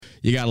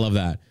You got to love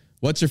that.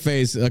 What's her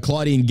face?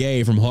 Claudine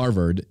Gay from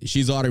Harvard.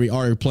 She's already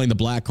playing the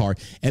black card.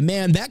 And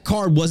man, that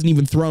card wasn't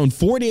even thrown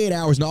 48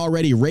 hours and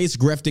already race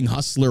grifting,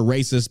 hustler,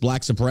 racist,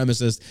 black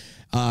supremacist.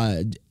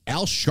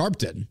 Al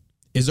Sharpton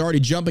is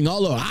already jumping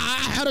all over.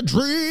 I had a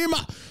dream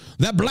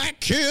that black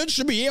kids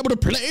should be able to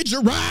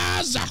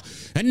plagiarize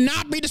and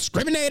not be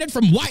discriminated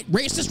from white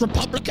racist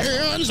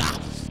Republicans.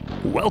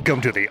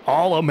 Welcome to the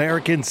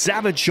All-American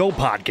Savage Show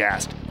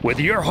podcast with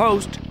your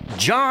host,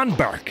 John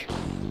Burke,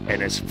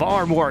 and his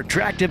far more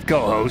attractive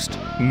co-host,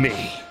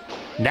 me.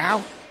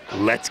 Now,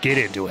 let's get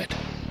into it.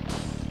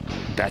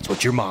 That's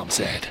what your mom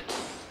said.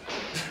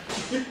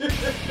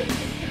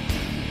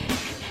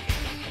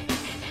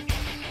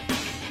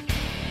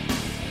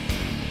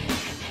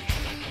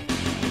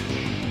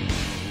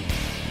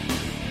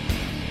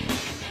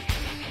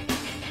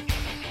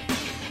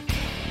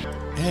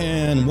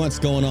 And what's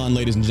going on,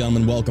 ladies and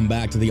gentlemen? Welcome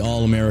back to the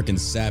All-American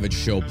Savage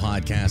Show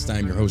podcast.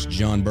 I'm your host,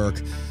 John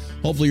Burke.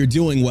 Hopefully you're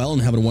doing well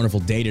and having a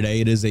wonderful day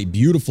today. It is a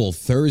beautiful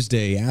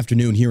Thursday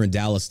afternoon here in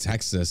Dallas,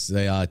 Texas.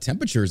 The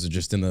temperatures are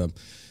just in the,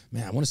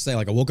 man, I want to say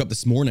like I woke up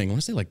this morning. I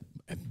want to say like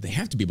they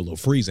have to be below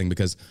freezing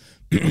because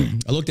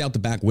I looked out the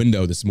back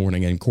window this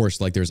morning and of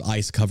course like there's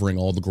ice covering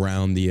all the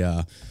ground.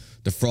 The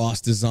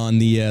frost is on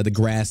the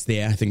grass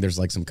there. I think there's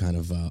like some kind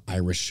of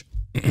Irish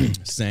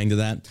saying to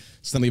that.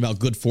 Something about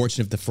good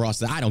fortune if the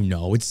frost. I don't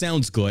know. It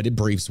sounds good. It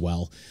briefs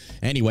well.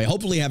 Anyway,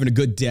 hopefully having a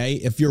good day.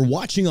 If you're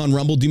watching on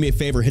Rumble, do me a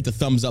favor, hit the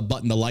thumbs up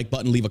button, the like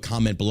button, leave a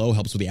comment below.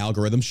 Helps with the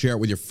algorithm. Share it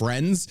with your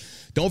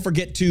friends. Don't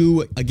forget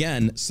to,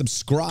 again,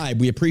 subscribe.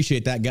 We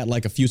appreciate that. Got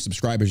like a few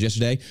subscribers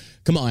yesterday.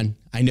 Come on.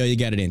 I know you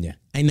got it in you.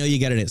 I know you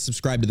got it in.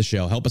 Subscribe to the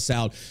show. Help us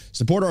out.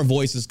 Support our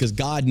voices because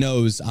God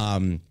knows,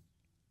 on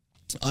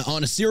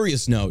a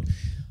serious note,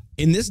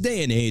 in this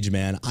day and age,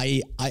 man,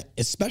 I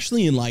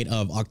especially in light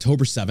of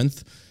October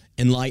 7th,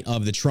 in light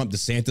of the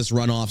Trump-DeSantis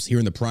runoffs here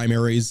in the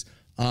primaries,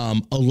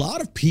 a lot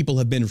of people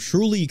have been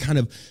truly kind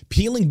of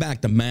peeling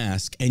back the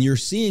mask, and you're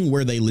seeing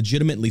where they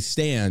legitimately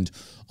stand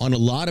on a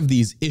lot of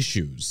these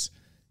issues.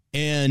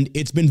 And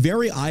it's been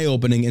very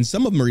eye-opening, and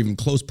some of them are even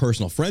close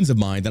personal friends of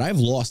mine that I've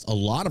lost a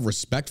lot of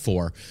respect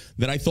for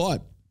that I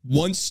thought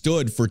once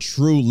stood for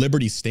true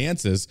liberty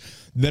stances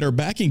that are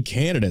backing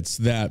candidates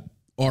that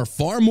are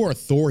far more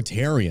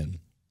authoritarian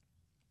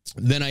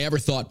than I ever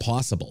thought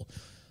possible.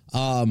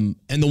 And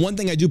the one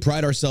thing I do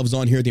pride ourselves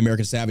on here at the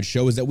American Savage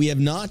Show is that we have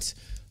not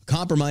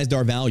compromised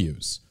our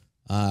values,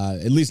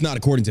 at least not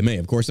according to me,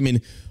 of course. I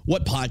mean,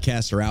 what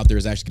podcaster out there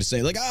is actually going to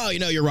say, like, oh, you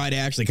know, you're right, I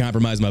actually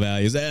compromised my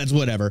values. That's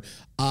whatever.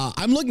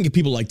 I'm looking at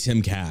people like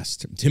Tim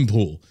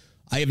Pool.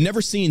 I have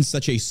never seen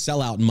such a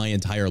sellout in my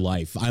entire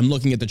life. I'm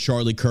looking at the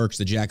Charlie Kirks,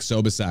 the Jack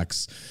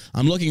Sobaseks.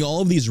 I'm looking at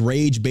all of these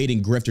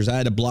rage-baiting grifters. I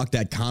had to block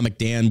that Comic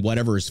Dan,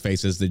 whatever his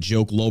face is, the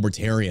joke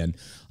Lobertarian.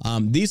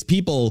 These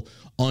people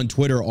on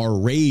Twitter are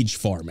rage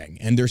farming,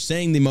 and they're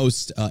saying the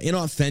most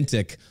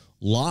inauthentic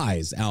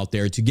lies out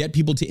there to get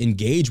people to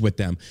engage with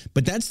them.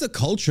 But that's the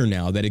culture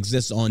now that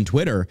exists on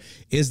Twitter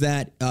is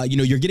that,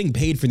 you're getting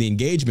paid for the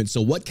engagement.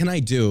 So what can I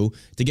do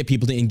to get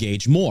people to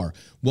engage more?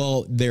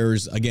 Well,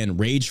 there's, again,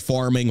 rage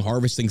farming,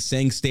 harvesting,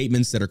 saying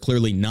statements that are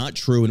clearly not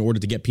true in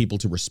order to get people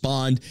to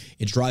respond.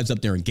 It drives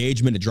up their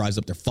engagement. It drives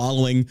up their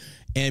following.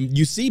 And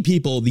you see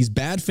people, these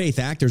bad faith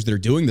actors that are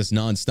doing this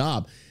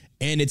nonstop.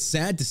 And it's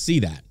sad to see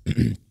that.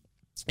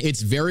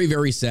 It's very,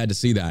 very sad to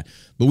see that.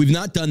 But we've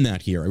not done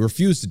that here. I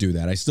refuse to do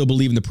that. I still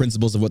believe in the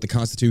principles of what the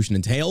Constitution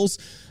entails.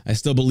 I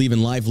still believe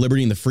in life,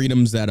 liberty, and the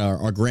freedoms that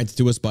are granted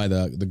to us by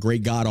the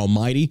great God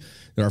Almighty,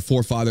 that our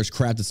forefathers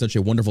crafted such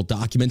a wonderful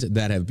document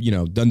that have,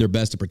 done their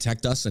best to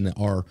protect us and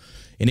our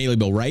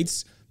inalienable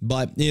rights.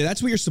 But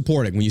that's what you're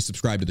supporting when you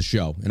subscribe to the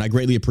show. And I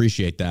greatly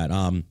appreciate that.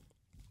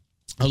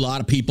 A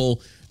lot of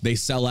people, they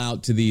sell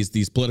out to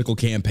these political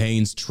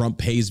campaigns. Trump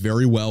pays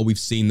very well. We've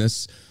seen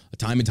this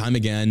time and time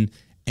again.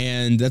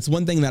 And that's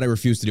one thing that I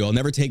refuse to do. I'll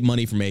never take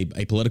money from a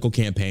political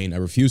campaign. I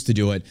refuse to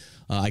do it.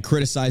 I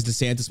criticize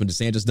DeSantis when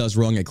DeSantis does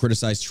wrong. I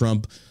criticize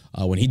Trump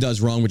when he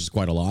does wrong, which is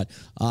quite a lot.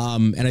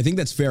 And I think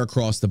that's fair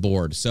across the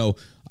board. So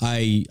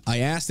I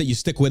ask that you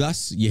stick with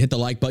us. You hit the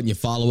like button, you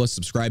follow us,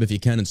 subscribe if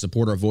you can, and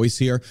support our voice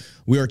here.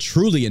 We are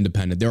truly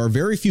independent. There are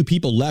very few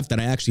people left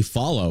that I actually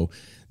follow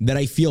that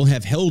I feel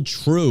have held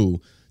true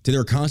to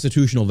their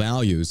constitutional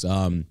values.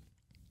 A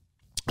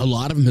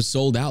lot of them have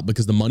sold out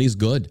because the money's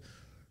good.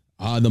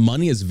 The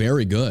money is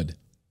very good.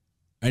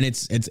 And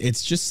it's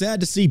just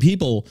sad to see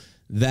people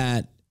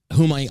that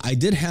whom I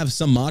did have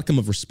some modicum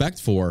of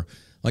respect for,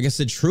 like I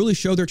said, truly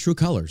show their true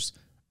colors.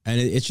 And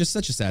it's just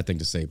such a sad thing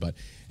to say. But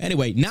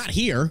anyway, not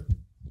here.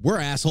 We're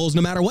assholes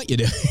no matter what you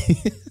do.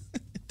 It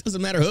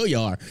doesn't matter who you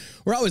are.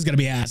 We're always going to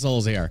be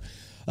assholes here.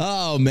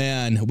 Oh,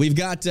 man. We've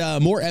got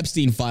more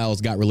Epstein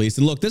files got released.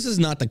 And look, this is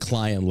not the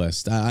client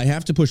list. I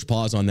have to push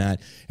pause on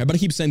that. Everybody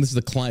keeps saying this is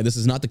the client. This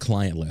is not the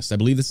client list. I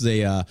believe this is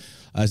a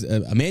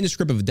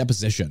manuscript of a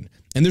deposition.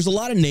 And there's a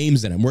lot of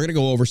names in it. We're going to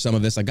go over some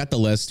of this. I got the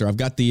list, or I've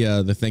got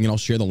the thing, and I'll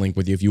share the link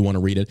with you if you want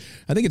to read it.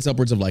 I think it's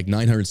upwards of like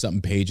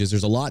 900-something pages.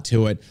 There's a lot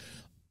to it.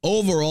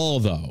 Overall,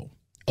 though,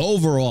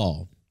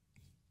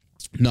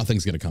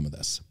 nothing's going to come of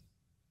this.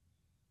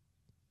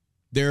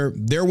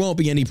 there won't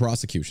be any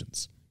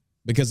prosecutions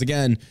because,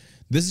 again,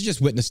 this is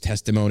just witness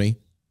testimony.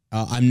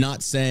 I'm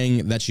not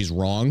saying that she's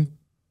wrong.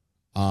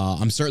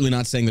 I'm certainly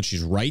not saying that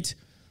she's right.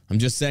 I'm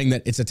just saying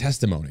that it's a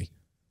testimony.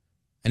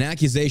 An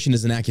accusation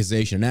is an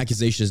accusation. An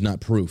accusation is not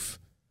proof.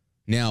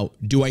 Now,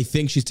 do I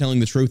think she's telling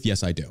the truth?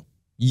 Yes, I do.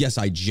 Yes,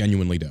 I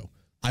genuinely do.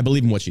 I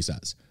believe in what she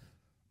says.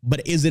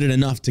 But is it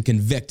enough to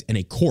convict in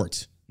a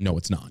court? No,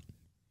 it's not.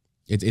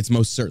 It's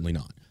most certainly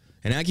not.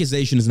 An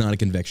accusation is not a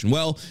conviction.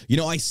 Well,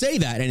 I say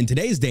that, and in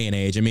today's day and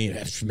age, I mean,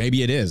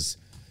 maybe it is.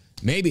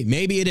 Maybe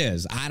it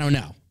is. I don't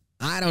know.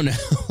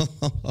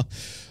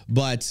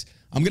 But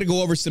I'm going to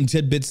go over some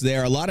tidbits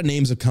there. A lot of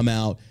names have come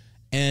out,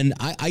 and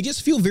I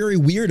just feel very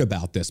weird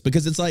about this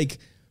because it's like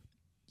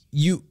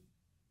you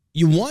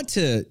want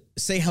to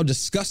say how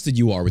disgusted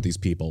you are with these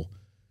people,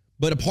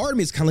 but a part of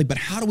me is kind of like, but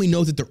how do we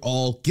know that they're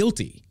all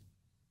guilty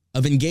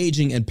of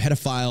engaging in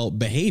pedophile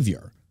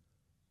behavior?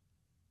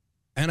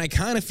 And I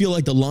kind of feel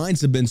like the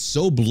lines have been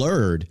so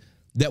blurred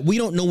that we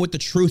don't know what the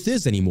truth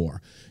is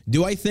anymore.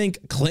 Do I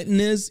think Clinton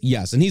is?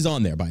 Yes, and he's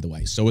on there, by the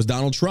way. So is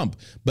Donald Trump,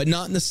 but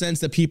not in the sense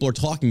that people are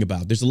talking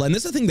about. And this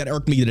is the thing that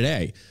irked me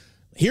today.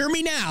 Hear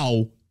me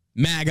now,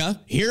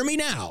 MAGA. Hear me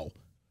now.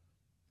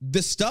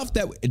 The stuff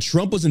that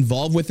Trump was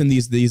involved with in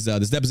this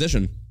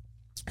deposition,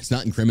 it's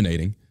not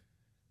incriminating.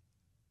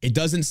 It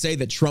doesn't say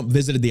that Trump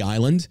visited the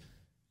island.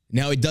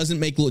 Now, it doesn't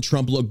make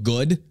Trump look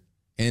good.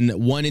 In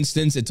one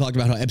instance, it talked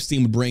about how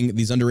Epstein would bring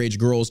these underage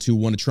girls to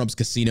one of Trump's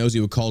casinos.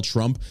 He would call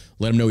Trump,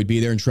 let him know he'd be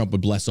there, and Trump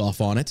would bless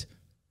off on it.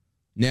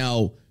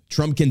 Now,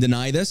 Trump can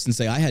deny this and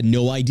say, I had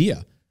no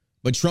idea.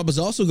 But Trump has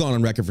also gone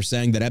on record for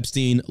saying that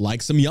Epstein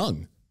likes him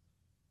young.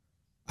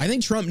 I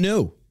think Trump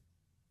knew.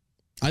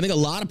 I think a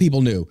lot of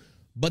people knew.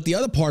 But the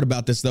other part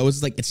about this, though,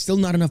 is like it's still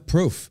not enough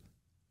proof.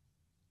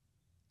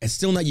 It's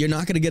still not, you're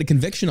not going to get a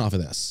conviction off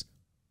of this.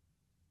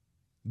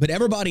 But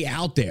everybody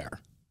out there,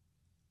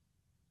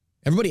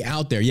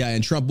 yeah,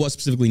 and Trump was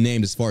specifically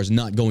named as far as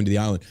not going to the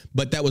island,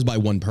 but that was by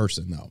one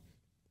person, though.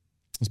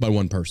 It's by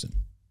one person.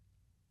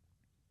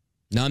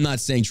 Now, I'm not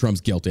saying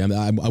Trump's guilty.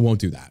 I won't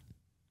do that.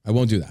 I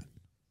won't do that.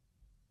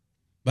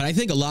 But I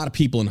think a lot of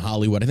people in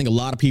Hollywood, I think a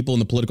lot of people in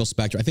the political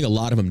spectrum, I think a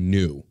lot of them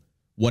knew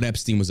what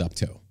Epstein was up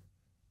to.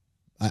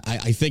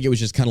 I think it was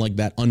just kind of like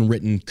that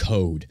unwritten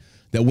code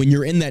that when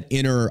you're in that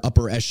inner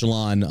upper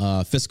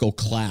echelon fiscal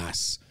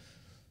class,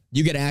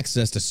 you get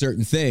access to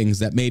certain things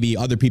that maybe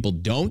other people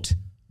don't.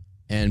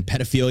 And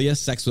pedophilia,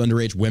 sex with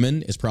underage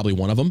women, is probably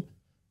one of them.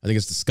 I think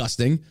it's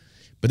disgusting.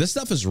 But this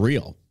stuff is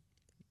real.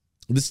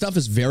 This stuff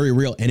is very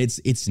real, and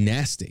it's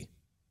nasty.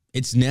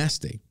 It's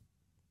nasty.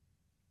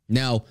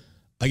 Now,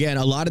 again,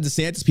 a lot of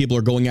DeSantis people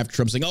are going after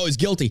Trump saying, oh, he's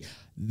guilty.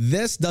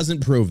 This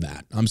doesn't prove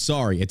that. I'm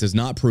sorry. It does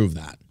not prove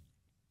that.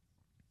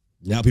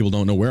 Now people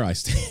don't know where I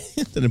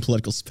stand in the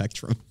political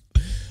spectrum.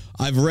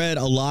 I've read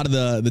a lot of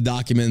the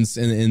documents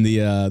in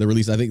the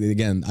release. I think,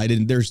 again,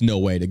 there's no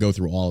way to go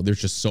through all.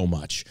 There's just so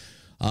much.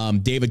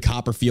 David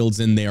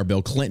Copperfield's in there.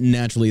 Bill Clinton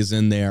naturally is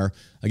in there.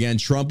 Again,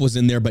 Trump was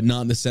in there, but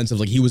not in the sense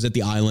of like he was at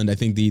the island. I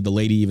think the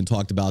lady even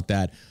talked about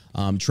that.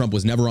 Trump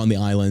was never on the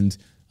island.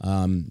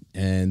 And,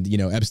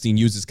 Epstein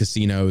uses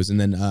casinos.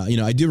 And then,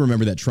 I do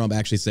remember that Trump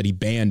actually said he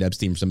banned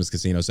Epstein from some of his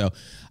casinos. So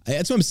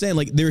that's what I'm saying.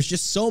 Like, there's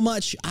just so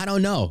much. I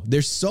don't know.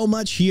 There's so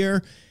much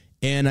here.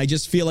 And I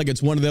just feel like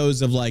it's one of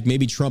those of like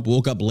maybe Trump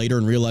woke up later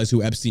and realized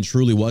who Epstein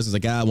truly was. It's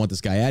like, I want this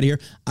guy out of here.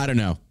 I don't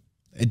know.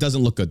 It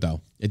doesn't look good,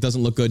 though. It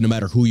doesn't look good no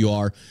matter who you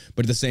are.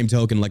 But at the same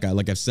token, like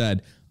I've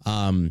said,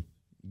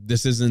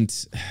 this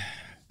isn't.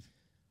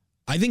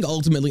 I think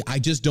ultimately, I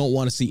just don't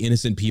want to see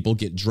innocent people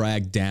get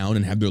dragged down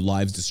and have their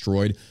lives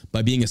destroyed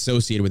by being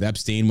associated with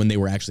Epstein when they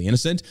were actually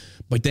innocent.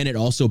 But then it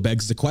also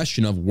begs the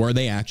question of, were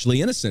they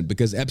actually innocent?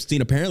 Because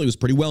Epstein apparently was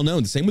pretty well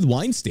known. The same with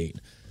Weinstein.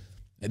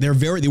 They were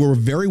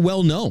very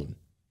well known.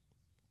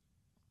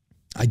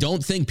 I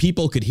don't think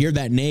people could hear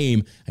that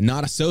name and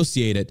not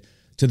associate it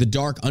to the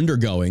dark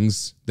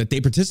undergoings that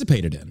they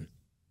participated in.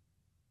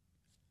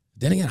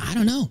 Then again, I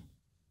don't know.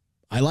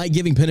 I like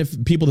giving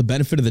people the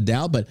benefit of the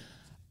doubt, but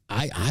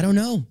I don't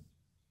know.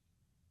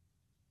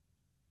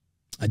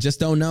 I just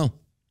don't know.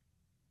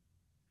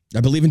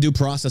 I believe in due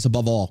process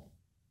above all.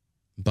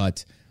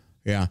 But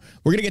yeah,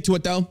 we're gonna get to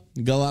it though.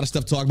 We got a lot of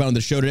stuff to talk about on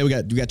the show today.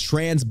 We got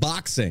trans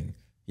boxing.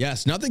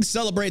 Yes, nothing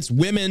celebrates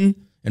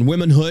women and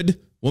womanhood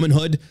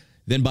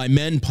than by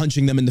men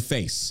punching them in the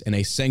face in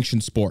a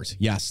sanctioned sport.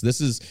 Yes,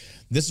 this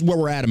is where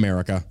we're at,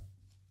 America.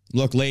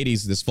 Look,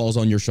 ladies, this falls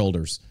on your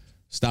shoulders.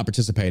 Stop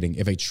participating.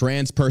 If a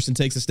trans person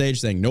takes the stage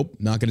saying, nope,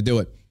 not going to do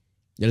it,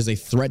 it is a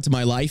threat to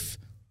my life.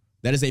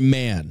 That is a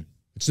man.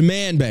 It's a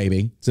man,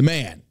 baby. It's a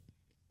man.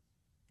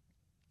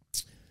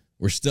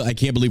 I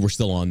can't believe we're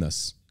still on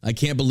this. I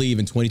can't believe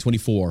in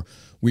 2024,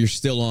 we're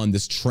still on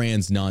this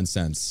trans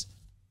nonsense.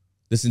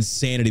 This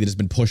insanity that has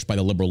been pushed by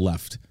the liberal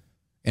left.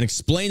 And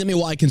explain to me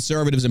why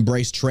conservatives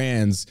embrace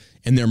trans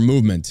in their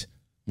movement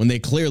when they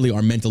clearly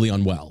are mentally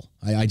unwell.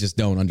 I just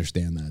don't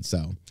understand that.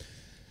 So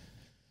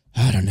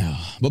I don't know.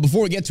 But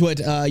before we get to it,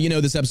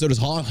 this episode is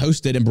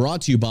hosted and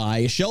brought to you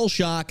by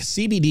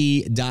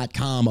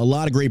shellshockcbd.com. A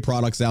lot of great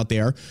products out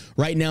there.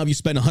 Right now, if you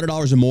spend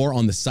 $100 or more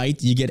on the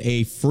site, you get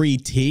a free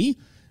tea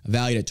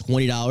valued at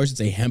 $20.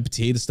 It's a hemp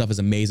tea. This stuff is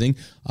amazing.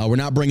 We're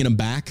not bringing them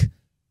back.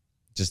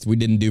 We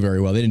didn't do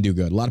very well. They didn't do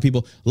good. A lot of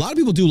people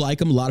do like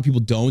them. A lot of people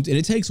don't. And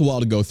it takes a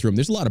while to go through them.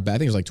 There's a lot of bad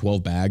things, like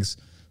 12 bags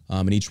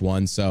in each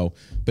one.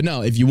 But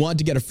no, if you want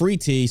to get a free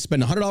tea,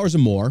 spend $100 or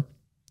more.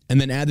 And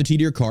then add the tea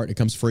to your cart. It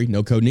comes free,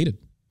 no code needed.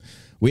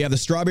 We have the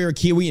strawberry,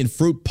 kiwi, and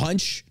fruit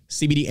punch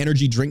CBD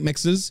energy drink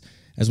mixes,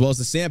 as well as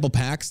the sample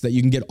packs that you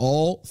can get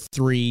all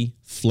 3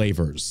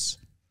 flavors.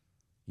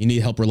 You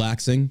need help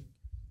relaxing,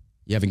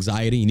 you have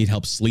anxiety, you need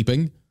help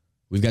sleeping,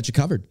 we've got you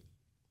covered.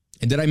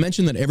 And did I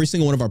mention that every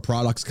single one of our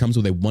products comes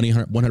with a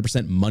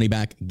 100%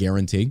 money-back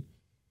guarantee?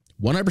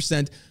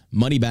 100%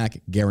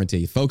 money-back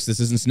guarantee. Folks, this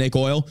isn't snake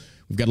oil.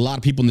 We've got a lot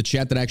of people in the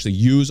chat that actually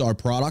use our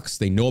products.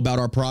 They know about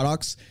our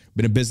products.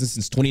 Been in business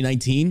since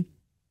 2019.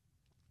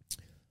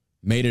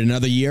 Made it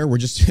another year.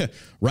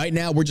 Right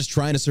now, we're just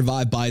trying to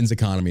survive Biden's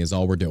economy is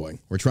all we're doing.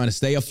 We're trying to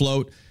stay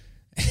afloat.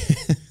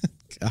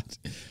 God,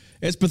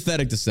 it's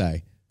pathetic to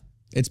say.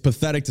 It's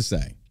pathetic to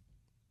say.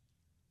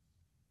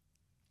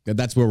 But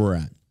that's where we're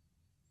at.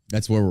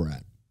 That's where we're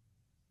at.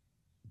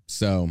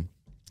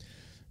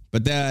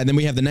 But then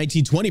we have the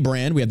 1920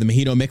 brand. We have the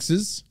mojito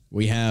mixes.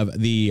 We have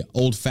the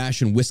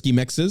old-fashioned whiskey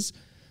mixes.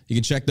 You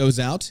can check those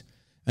out.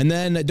 And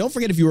then don't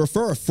forget, if you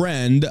refer a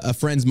friend,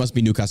 friends must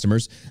be new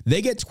customers,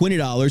 they get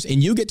 $20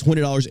 and you get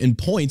 $20 in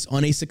points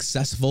on a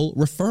successful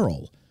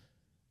referral.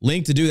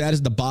 Link to do that is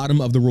at the bottom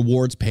of the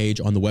rewards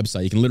page on the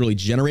website. You can literally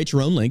generate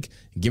your own link,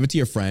 give it to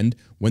your friend.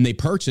 When they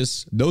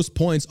purchase, those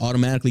points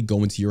automatically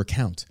go into your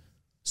account.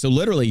 So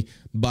literally,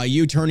 by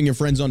you turning your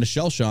friends on to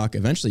Shell Shock,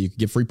 eventually you can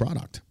get free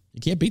product.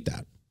 You can't beat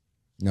that.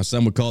 Now,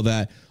 some would call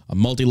that a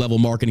multi-level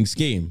marketing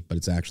scheme, but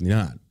it's actually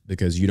not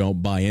because you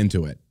don't buy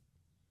into it.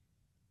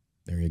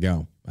 There you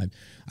go.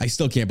 I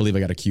still can't believe I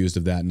got accused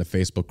of that in the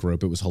Facebook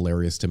group. It was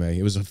hilarious to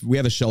me. We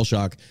have a Shell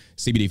Shock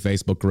CBD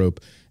Facebook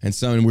group, and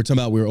we're talking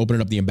about we were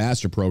opening up the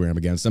ambassador program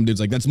again. Some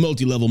dude's like, that's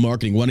multi-level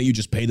marketing. Why don't you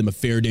just pay them a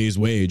fair day's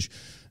wage?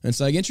 And it's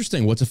like,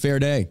 interesting. What's a fair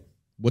day?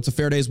 What's a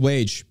fair day's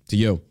wage to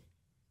you?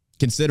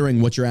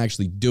 Considering what you're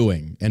actually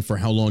doing and for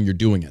how long you're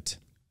doing it.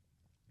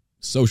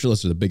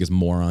 Socialists are the biggest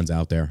morons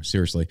out there.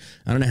 Seriously.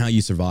 I don't know how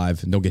you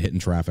survive and don't get hit in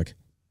traffic.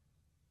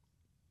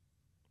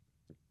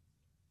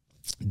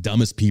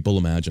 Dumbest people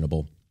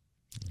imaginable.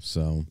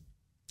 But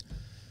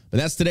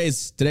that's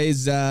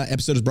today's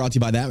episode is brought to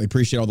you by that. We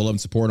appreciate all the love and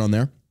support on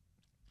there.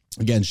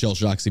 Again,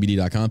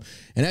 shellshockcbd.com.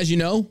 And as you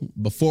know,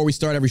 before we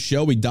start every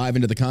show, we dive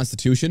into the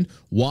Constitution.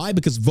 Why?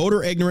 Because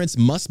voter ignorance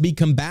must be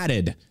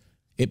combated.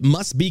 It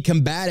must be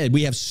combated.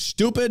 We have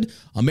stupid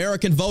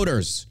American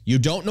voters. You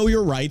don't know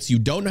your rights. You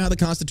don't know how the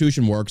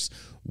Constitution works.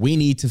 We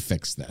need to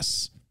fix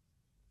this.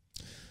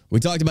 We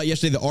talked about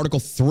yesterday the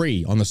Article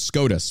 3 on the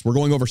SCOTUS. We're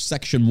going over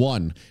Section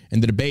 1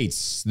 and the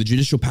debates. The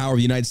judicial power of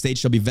the United States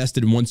shall be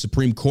vested in one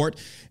Supreme Court,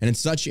 and in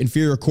such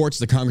inferior courts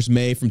the Congress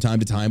may from time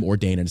to time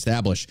ordain and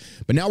establish.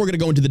 But now we're going to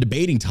go into the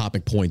debating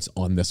topic points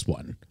on this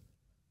one.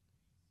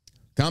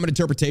 Common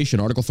interpretation,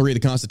 Article 3 of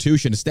the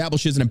Constitution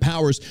establishes and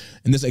empowers,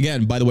 and this,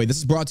 again, by the way, this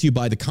is brought to you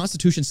by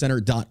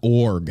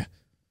theconstitutioncenter.org.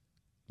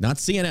 Not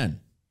CNN.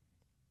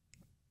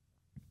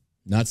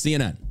 Not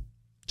CNN.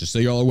 Just so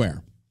you're all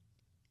aware.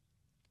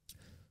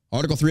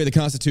 Article 3 of the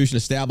Constitution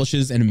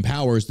establishes and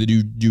empowers the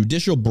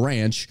judicial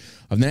branch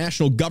of the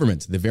national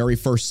government. The very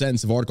first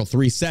sentence of Article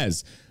 3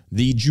 says,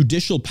 the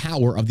judicial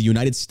power of the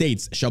United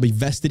States shall be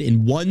vested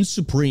in one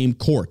Supreme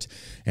Court,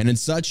 and in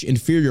such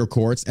inferior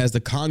courts as the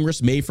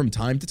Congress may from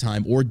time to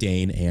time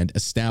ordain and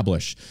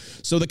establish.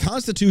 So the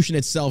Constitution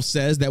itself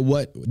says that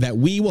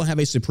we will have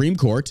a Supreme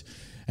Court,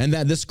 and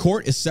that this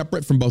court is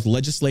separate from both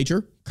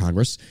legislature,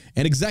 Congress,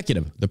 and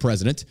executive, the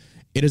president.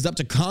 It is up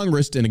to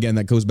Congress, and again,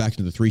 that goes back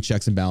to the 3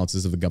 checks and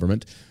balances of the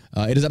government.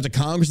 It is up to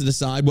Congress to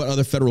decide what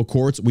other federal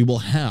courts we will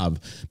have.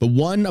 But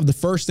one of the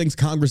first things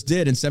Congress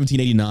did in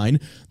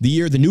 1789, the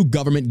year the new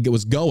government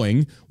was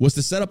going, was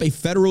to set up a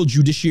federal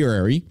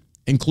judiciary,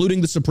 including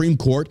the Supreme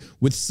Court,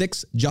 with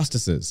 6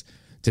 justices.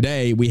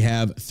 Today, we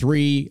have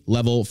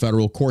 3-level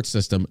federal court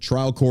system,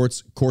 trial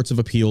courts, courts of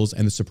appeals,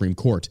 and the Supreme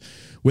Court,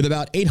 with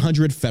about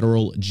 800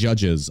 federal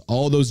judges.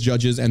 All those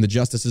judges and the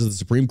justices of the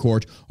Supreme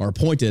Court are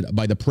appointed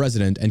by the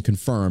president and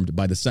confirmed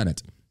by the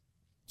Senate.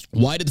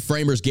 Why did the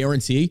framers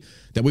guarantee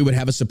that we would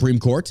have a Supreme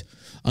Court?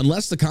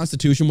 Unless the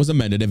Constitution was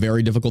amended, a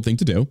very difficult thing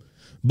to do,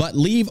 but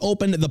leave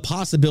open the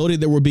possibility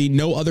there would be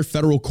no other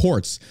federal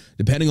courts,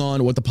 depending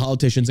on what the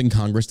politicians in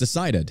Congress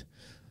decided.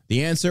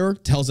 The answer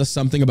tells us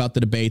something about the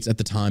debates at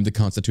the time the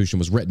Constitution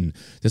was written.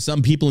 To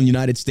some people in the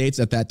United States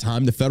at that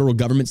time, the federal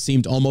government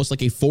seemed almost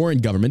like a foreign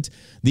government.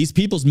 These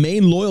people's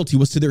main loyalty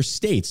was to their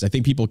states. I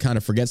think people kind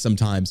of forget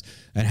sometimes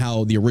at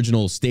how the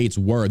original states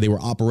were. They were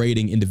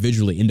operating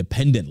individually,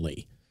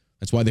 independently.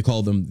 That's why they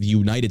call them the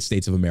United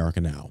States of America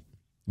now.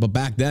 But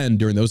back then,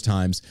 during those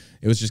times,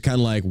 it was just kind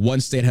of like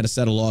one state had a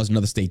set of laws,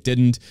 another state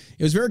didn't.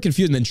 It was very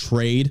confusing. Then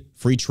trade,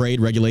 free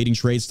trade, regulating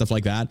trade, stuff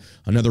like that.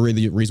 Another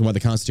reason why the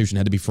Constitution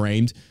had to be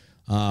framed.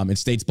 And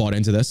states bought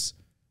into this.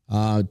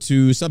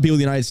 To some people in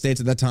the United States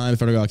at that time,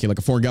 like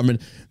a foreign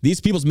government,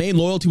 these people's main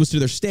loyalty was to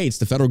their states.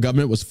 The federal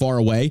government was far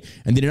away,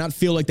 and they did not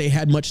feel like they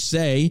had much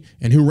say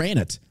in who ran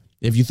it.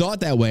 If you thought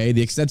that way,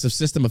 the extensive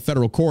system of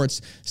federal courts,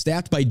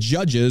 staffed by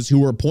judges who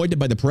were appointed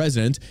by the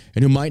president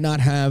and who might not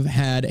have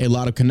had a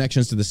lot of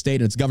connections to the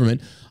state and its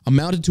government,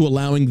 amounted to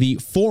allowing the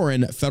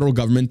foreign federal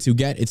government to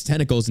get its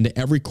tentacles into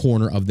every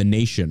corner of the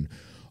nation.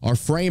 Our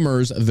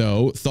framers,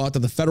 though, thought that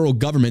the federal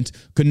government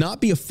could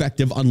not be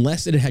effective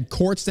unless it had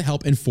courts to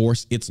help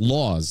enforce its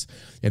laws.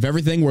 If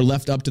everything were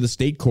left up to the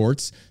state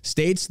courts,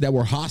 states that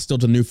were hostile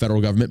to the new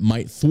federal government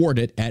might thwart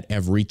it at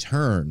every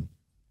turn.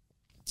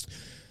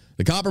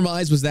 The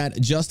compromise was that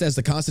just as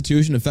the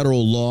Constitution and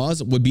federal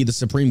laws would be the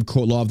supreme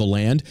court law of the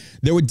land,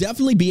 there would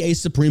definitely be a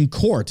Supreme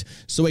Court.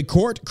 So a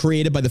court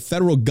created by the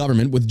federal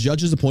government with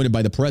judges appointed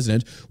by the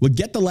president would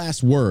get the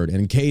last word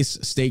in case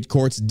state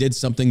courts did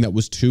something that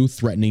was too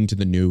threatening to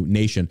the new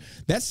nation.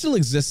 That still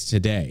exists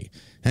today.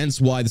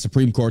 Hence why the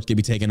Supreme Court can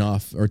be taking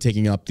up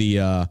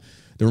the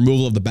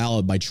removal of the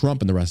ballot by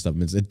Trump and the rest of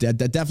them.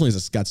 That definitely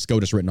has got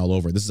SCOTUS written all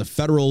over it. This is a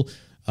federal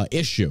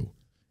issue.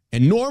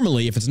 And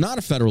normally, if it's not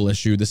a federal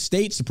issue, the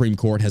state Supreme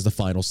Court has the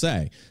final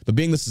say. But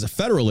being this is a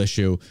federal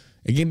issue,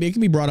 it can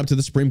be brought up to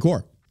the Supreme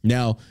Court.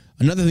 Now,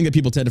 another thing that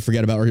people tend to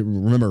forget about, or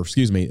remember,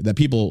 that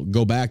people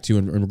go back to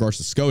in regards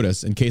to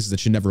SCOTUS, in cases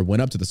that should never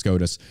went up to the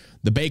SCOTUS,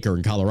 the Baker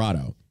in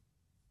Colorado.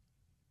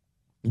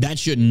 That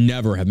should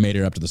never have made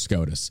it up to the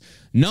SCOTUS.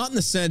 Not in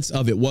the sense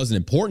of it wasn't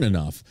important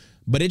enough,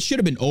 but it should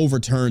have been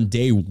overturned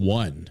day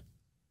one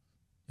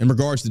in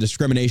regards to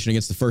discrimination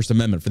against the First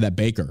Amendment for that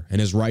Baker and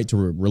his right to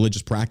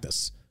religious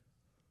practice.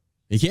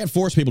 You can't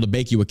force people to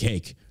bake you a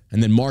cake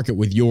and then market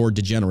with your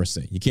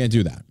degeneracy. You can't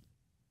do that.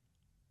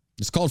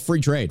 It's called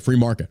free trade, free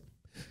market.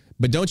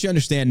 But don't you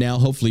understand now,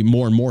 hopefully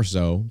more and more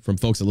so from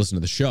folks that listen to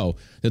the show,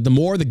 that the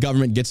more the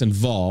government gets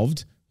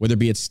involved, whether it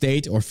be at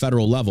state or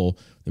federal level,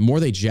 the more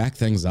they jack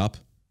things up.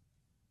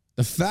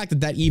 The fact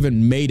that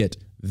even made it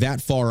that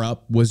far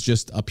up was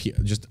just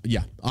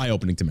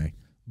eye-opening to me.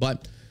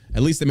 But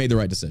at least they made the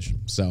right decision.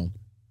 So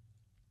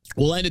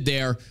we'll end it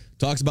there.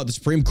 Talks about the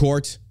Supreme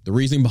Court, the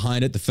reasoning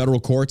behind it, the federal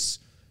courts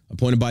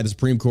appointed by the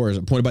Supreme Court,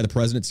 appointed by the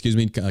president,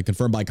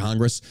 confirmed by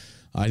Congress.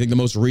 I think the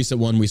most recent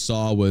one we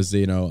saw was,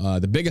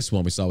 the biggest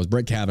one we saw was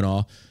Brett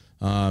Kavanaugh,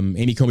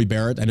 Amy Coney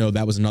Barrett. I know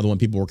that was another one.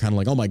 People were kind of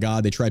like, oh my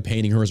God, they tried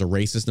painting her as a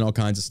racist and all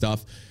kinds of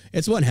stuff.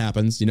 It's what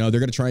happens. They're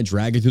going to try and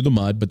drag you through the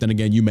mud, but then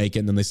again, you make it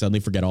and then they suddenly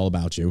forget all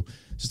about you.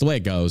 It's just the way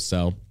it goes.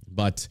 So,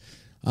 but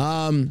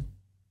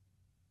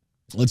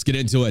let's get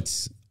into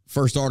it.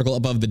 First article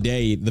up of the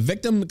day. The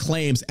victim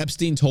claims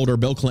Epstein told her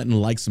Bill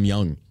Clinton likes him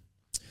young.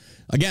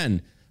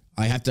 Again,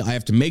 I have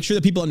to make sure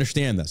that people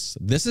understand this.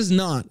 This is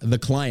not the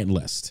client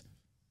list.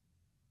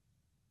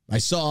 I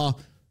saw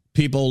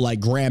people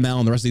like Graham Allen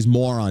and the rest of these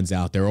morons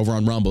out there over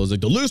on Rumble. It's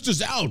like, the list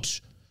is out.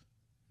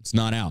 It's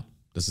not out.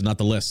 This is not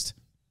the list.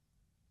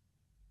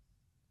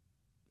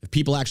 If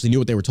people actually knew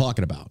what they were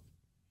talking about,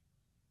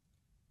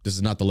 this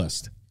is not the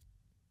list.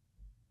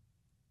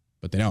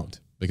 But they don't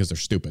because they're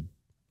stupid.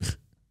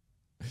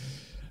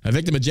 A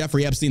victim of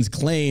Jeffrey Epstein's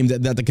claimed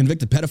that the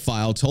convicted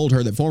pedophile told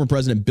her that former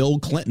President Bill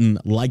Clinton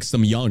likes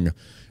them young.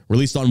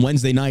 Released on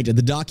Wednesday night,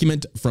 the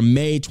document from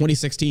May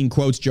 2016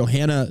 quotes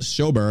Johanna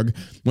Schoberg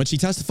when she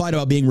testified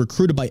about being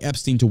recruited by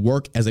Epstein to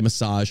work as a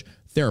massage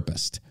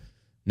therapist.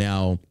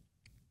 Now,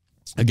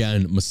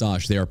 again,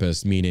 massage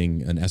therapist,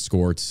 meaning an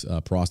escort,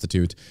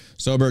 prostitute.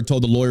 Schoberg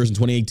told the lawyers in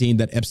 2018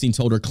 that Epstein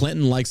told her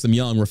Clinton likes them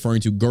young,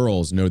 referring to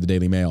girls, noted the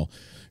Daily Mail.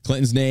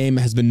 Clinton's name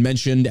has been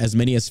mentioned as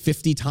many as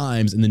 50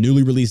 times in the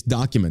newly released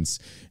documents.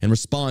 In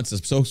response, a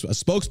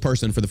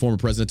spokesperson for the former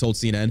president told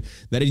CNN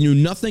that he knew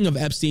nothing of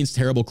Epstein's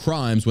terrible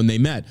crimes when they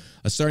met,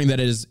 asserting that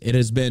it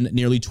has been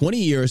nearly 20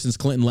 years since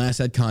Clinton last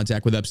had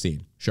contact with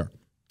Epstein. Sure.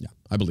 Yeah,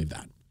 I believe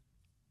that.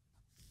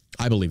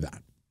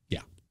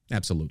 Yeah,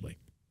 absolutely.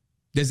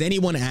 Does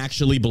anyone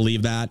actually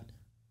believe that?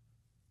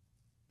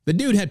 The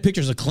dude had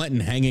pictures of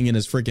Clinton hanging in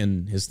his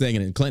thing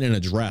and Clinton in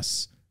a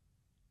dress.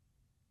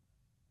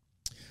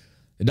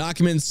 The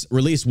documents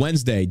released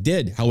Wednesday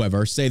did,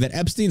 however, say that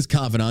Epstein's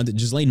confidant,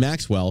 Ghislaine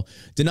Maxwell,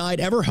 denied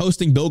ever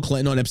hosting Bill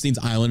Clinton on Epstein's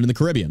island in the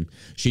Caribbean.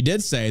 She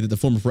did say that the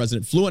former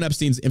president flew on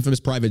Epstein's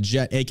infamous private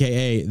jet,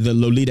 a.k.a. the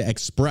Lolita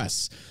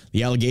Express.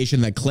 The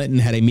allegation that Clinton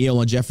had a meal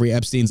on Jeffrey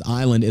Epstein's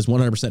island is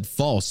 100%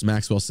 false,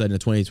 Maxwell said in a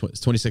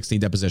 2016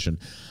 deposition.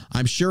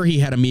 I'm sure he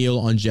had a meal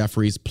on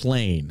Jeffrey's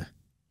plane.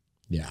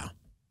 Yeah,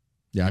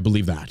 I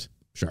believe that.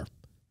 Sure.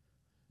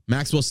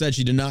 Maxwell said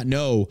she did not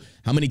know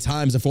how many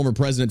times the former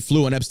president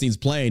flew on Epstein's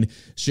plane.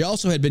 She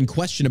also had been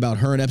questioned about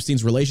her and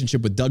Epstein's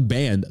relationship with Doug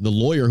Band, the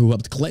lawyer who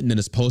helped Clinton in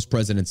his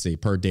post-presidency,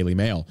 per Daily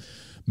Mail.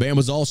 Band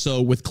was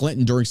also with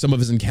Clinton during some of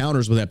his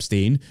encounters with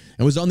Epstein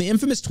and was on the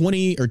infamous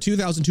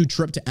 2002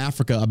 trip to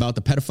Africa about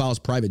the pedophile's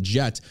private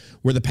jet,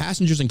 where the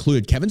passengers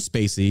included Kevin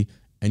Spacey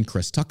and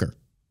Chris Tucker.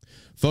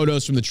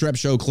 Photos from the trip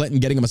show Clinton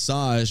getting a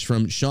massage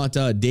from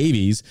Shanta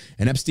Davies,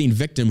 an Epstein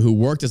victim who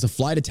worked as a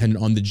flight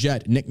attendant on the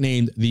jet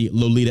nicknamed the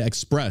Lolita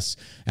Express.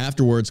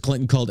 Afterwards,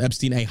 Clinton called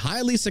Epstein a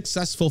highly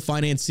successful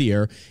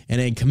financier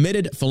and a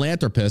committed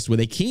philanthropist with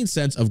a keen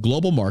sense of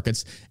global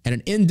markets and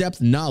an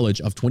in-depth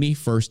knowledge of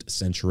 21st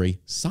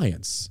century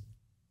science.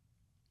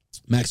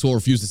 Maxwell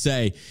refused to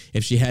say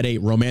if she had a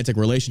romantic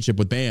relationship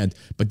with Band,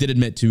 but did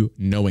admit to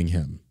knowing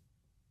him.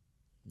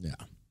 Yeah.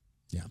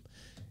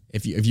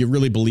 If you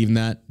really believe in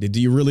that,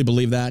 do you really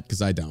believe that? Because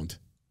I don't.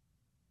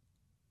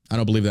 I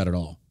don't believe that at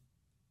all.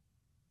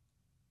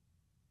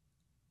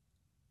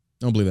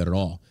 I don't believe that at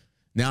all.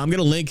 Now, I'm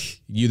going to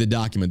link you the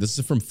document. This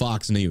is from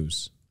Fox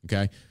News,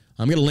 okay?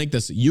 I'm going to link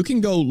this. You can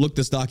go look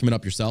this document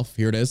up yourself.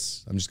 Here it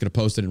is. I'm just going to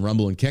post it in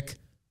Rumble and Kick.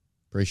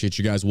 Appreciate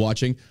you guys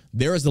watching.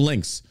 There is the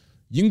links.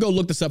 You can go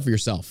look this up for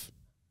yourself.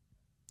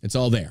 It's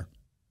all there.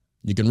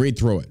 You can read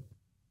through it.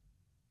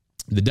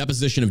 The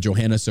deposition of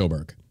Johanna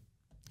Soberg.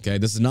 Okay,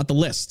 this is not the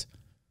list.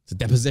 It's a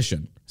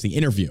deposition. It's the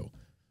interview.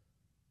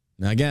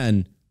 Now,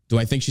 again, do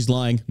I think she's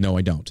lying? No,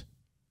 I don't.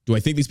 Do I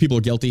think these people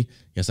are guilty?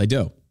 Yes, I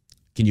do.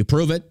 Can you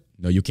prove it?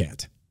 No, you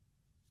can't.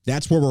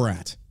 That's where we're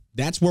at.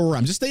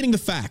 I'm just stating the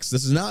facts.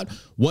 This is not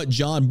what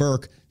John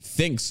Burke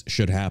thinks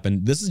should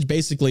happen. This is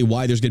basically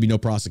why there's going to be no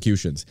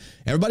prosecutions.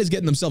 Everybody's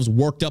getting themselves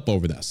worked up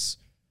over this.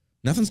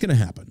 Nothing's going to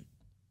happen.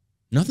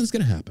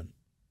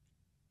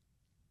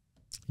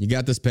 You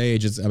got this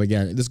page.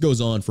 Again, this goes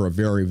on for a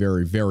very,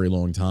 very, very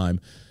long time.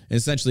 And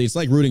essentially, it's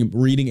like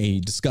reading a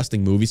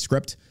disgusting movie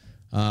script.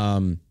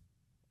 For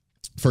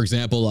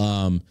example,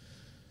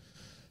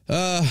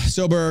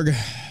 Soberg.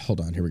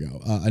 Hold on. Here we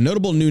go. A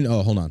notable new.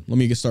 Oh, hold on. Let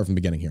me start from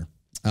the beginning here.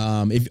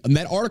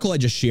 That article I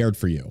just shared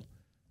for you.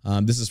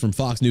 This is from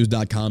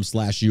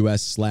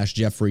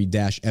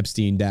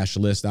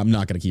foxnews.com/US/Jeffrey-Epstein-list. I'm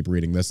not going to keep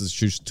reading this. It's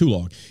just too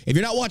long. If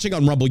you're not watching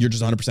on Rumble, you're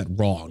just 100%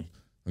 wrong.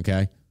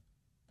 Okay.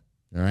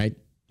 All right.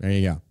 There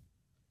you go.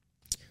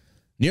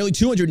 Nearly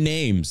 200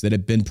 names that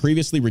had been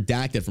previously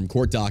redacted from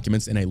court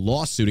documents in a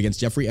lawsuit against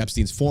Jeffrey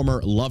Epstein's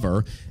former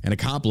lover and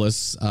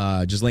accomplice,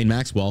 Ghislaine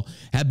Maxwell,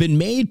 have been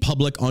made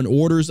public on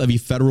orders of a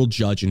federal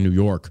judge in New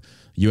York.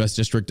 U.S.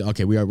 District.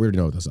 Okay, we already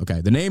know this. Okay.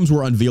 The names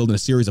were unveiled in a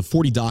series of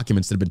 40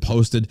 documents that had been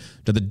posted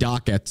to the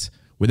docket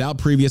without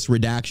previous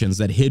redactions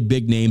that hid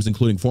big names,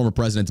 including former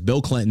presidents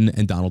Bill Clinton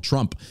and Donald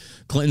Trump.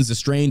 Clinton's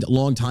estranged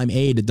longtime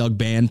aide Doug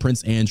Band,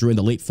 Prince Andrew, and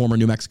the late former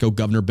New Mexico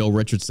Governor Bill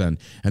Richardson,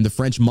 and the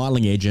French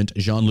modeling agent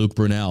Jean-Luc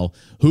Brunel,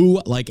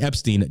 who, like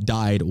Epstein,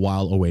 died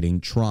while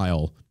awaiting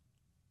trial.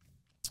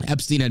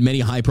 Epstein had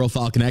many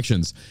high-profile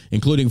connections,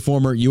 including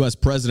former U.S.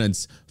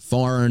 presidents,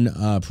 foreign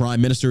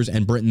prime ministers,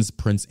 and Britain's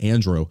Prince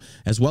Andrew,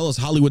 as well as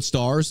Hollywood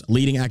stars,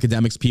 leading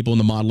academics, people in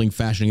the modeling,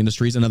 fashion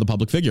industries, and other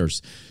public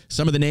figures.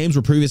 Some of the names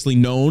were previously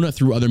known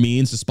through other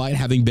means, despite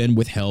having been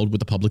withheld with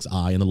the public's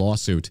eye in the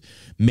lawsuit.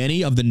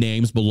 Many of the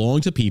names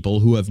belong to people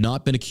who have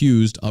not been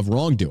accused of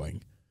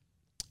wrongdoing,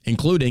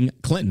 including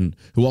Clinton,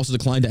 who also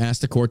declined to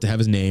ask the court to have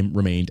his name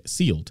remained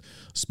sealed.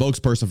 A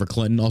spokesperson for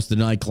Clinton also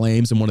denied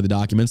claims in one of the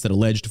documents that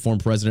alleged former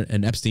president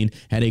and Epstein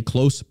had a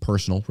close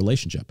personal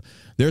relationship.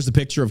 There's a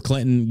picture of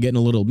Clinton getting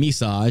a little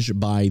massage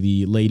by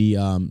the lady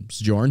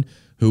Sojourn,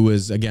 who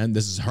is, again,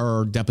 this is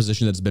her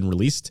deposition that's been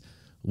released.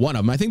 One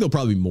of them. I think there'll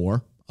probably be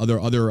more. Other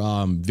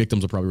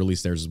victims will probably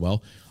release theirs as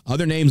well.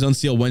 Other names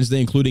unsealed Wednesday,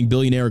 including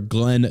billionaire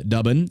Glenn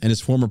Dubin and his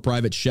former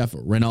private chef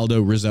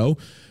Ronaldo Rizzo.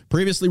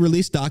 Previously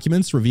released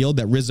documents revealed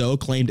that Rizzo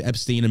claimed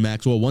Epstein and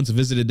Maxwell once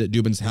visited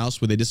Dubin's house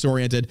with a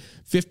disoriented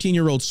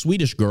 15-year-old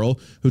Swedish girl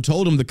who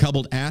told him the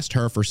couple asked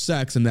her for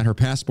sex and that her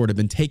passport had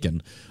been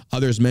taken.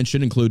 Others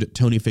mentioned include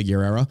Tony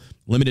Figueroa,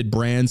 Limited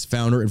Brands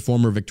founder and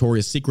former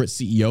Victoria's Secret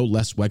CEO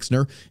Les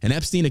Wexner, and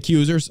Epstein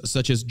accusers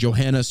such as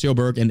Johanna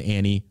Soberg and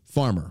Annie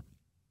Farmer.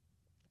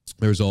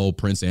 There's old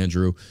Prince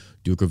Andrew,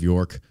 Duke of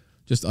York,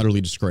 just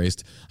utterly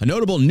disgraced. A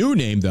notable new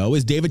name, though,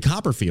 is David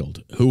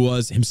Copperfield, who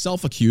was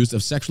himself accused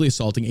of sexually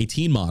assaulting a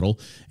teen model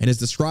and is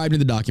described in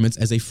the documents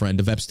as a friend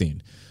of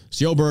Epstein.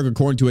 Soberg,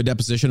 according to a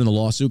deposition in the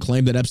lawsuit,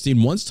 claimed that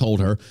Epstein once told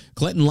her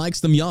Clinton likes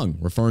them young,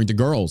 referring to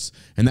girls,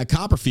 and that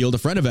Copperfield, a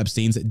friend of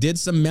Epstein's, did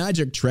some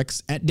magic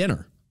tricks at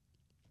dinner.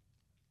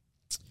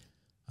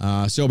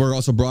 Soberg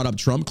also brought up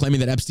Trump, claiming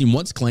that Epstein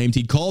once claimed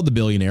he'd called the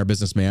billionaire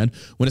businessman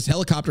when his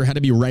helicopter had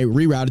to be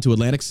rerouted to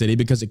Atlantic City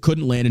because it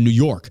couldn't land in New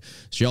York.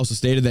 She also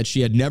stated that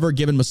she had never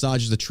given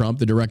massages to Trump,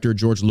 the director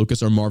George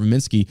Lucas, or Marvin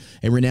Minsky,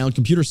 a renowned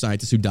computer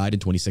scientist who died in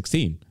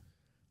 2016.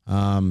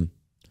 And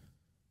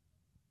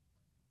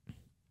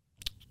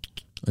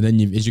then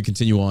as you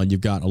continue on,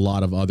 you've got a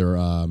lot of other,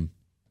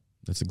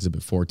 that's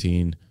Exhibit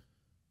 14,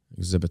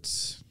 Exhibit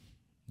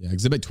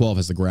 12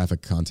 has the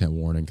graphic content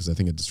warning because I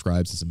think it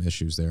describes some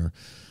issues there.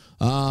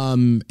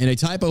 In a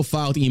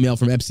typo-filed email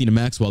from Epstein and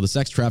Maxwell, the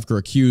sex trafficker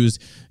accused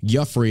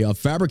Giuffre of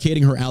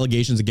fabricating her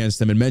allegations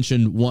against him and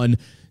mentioned one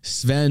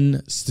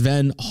Sven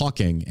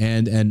Hawking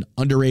and an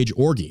underage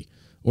orgy.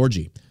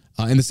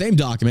 In the same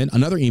document,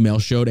 another email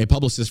showed a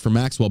publicist for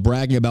Maxwell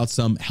bragging about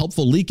some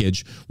helpful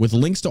leakage with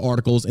links to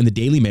articles in the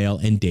Daily Mail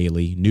and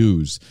Daily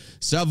News.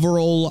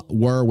 Several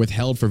were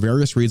withheld for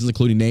various reasons,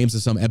 including names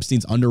of some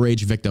Epstein's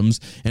underage victims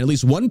and at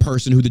least one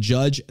person who the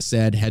judge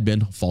said had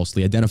been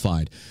falsely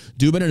identified.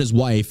 Dubin and his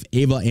wife,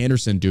 Ava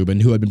Anderson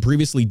Dubin, who had been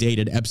previously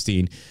dated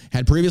Epstein,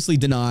 had previously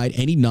denied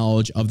any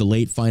knowledge of the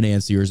late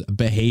financier's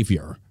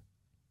behavior.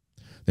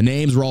 The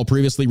names were all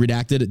previously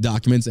redacted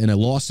documents in a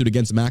lawsuit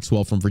against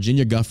Maxwell from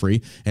Virginia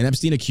Guffrey, an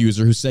Epstein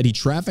accuser who said he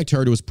trafficked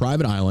her to his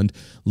private island,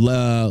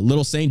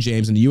 Little St.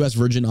 James, in the U.S.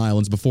 Virgin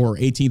Islands before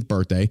her 18th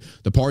birthday.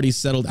 The parties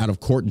settled out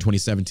of court in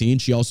 2017.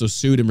 She also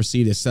sued and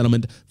received a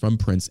settlement from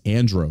Prince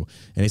Andrew.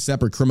 In a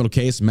separate criminal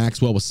case,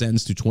 Maxwell was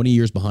sentenced to 20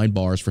 years behind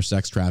bars for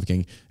sex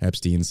trafficking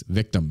Epstein's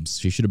victims.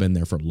 She should have been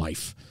there for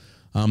life.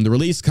 The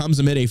release comes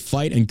amid a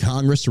fight in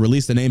Congress to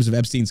release the names of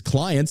Epstein's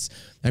clients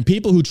and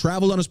people who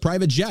traveled on his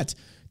private jet.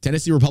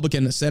 Tennessee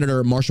Republican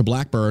Senator Marsha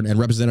Blackburn and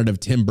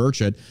Representative Tim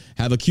Burchett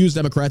have accused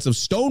Democrats of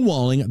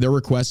stonewalling their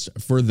requests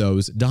for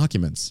those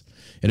documents.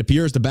 It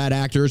appears the bad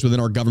actors within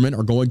our government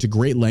are going to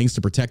great lengths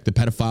to protect the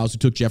pedophiles who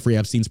took Jeffrey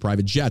Epstein's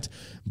private jet,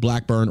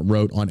 Blackburn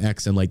wrote on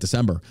X in late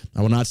December.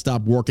 I will not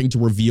stop working to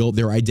reveal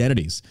their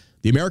identities.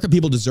 The American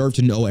people deserve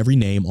to know every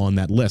name on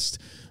that list.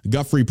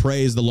 Guffrey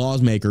praised the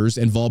lawmakers'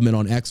 involvement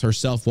on X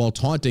herself while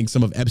taunting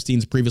some of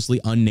Epstein's previously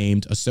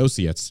unnamed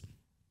associates.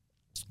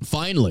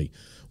 Finally,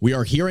 we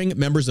are hearing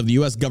members of the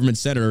U.S. government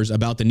senators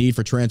about the need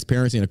for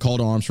transparency and a call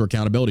to arms for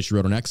accountability, she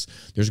wrote on X.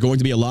 There's going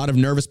to be a lot of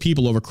nervous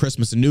people over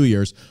Christmas and New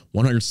Year's,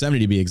 170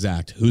 to be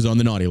exact. Who's on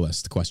the naughty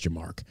list? Question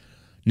mark.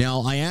 Now,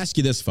 I ask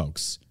you this,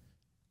 folks.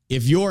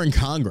 If you're in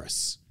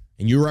Congress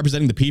and you're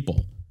representing the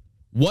people,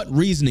 what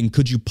reasoning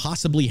could you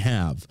possibly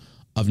have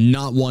of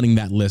not wanting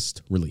that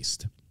list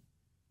released?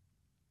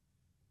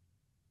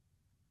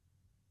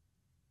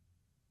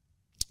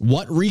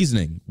 What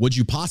reasoning would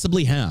you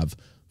possibly have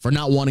for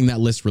not wanting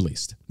that list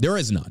released? There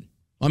is none.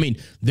 I mean,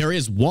 there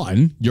is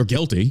one. You're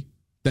guilty.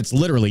 That's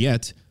literally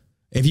it.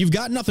 If you've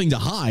got nothing to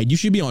hide, you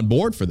should be on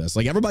board for this.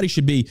 Like, everybody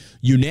should be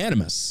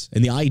unanimous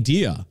in the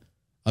idea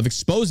of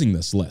exposing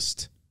this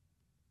list.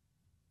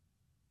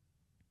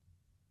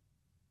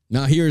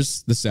 Now,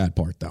 here's the sad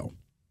part, though.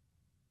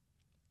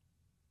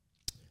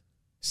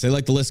 Say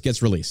like the list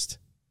gets released.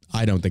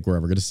 I don't think we're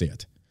ever going to see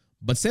it.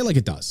 But say like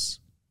it does.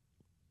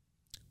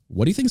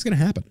 What do you think is going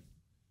to happen?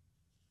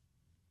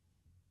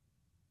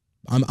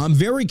 I'm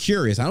very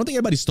curious. I don't think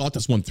anybody's thought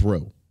this one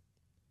through.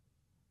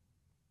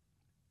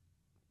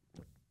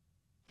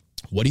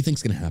 What do you think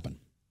is going to happen?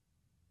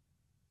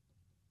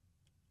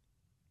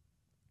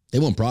 They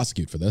won't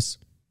prosecute for this.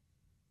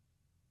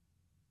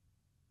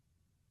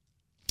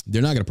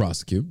 They're not going to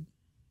prosecute.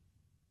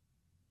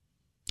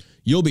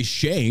 You'll be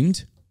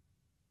shamed.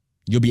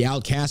 You'll be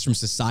outcast from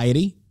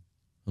society,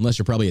 unless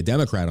you're probably a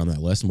Democrat on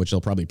that list, in which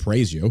they'll probably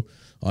praise you.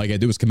 All you got to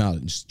do is come out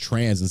and just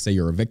trans and say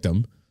you're a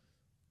victim.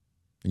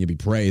 And you'll be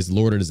praised,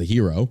 lauded as a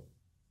hero.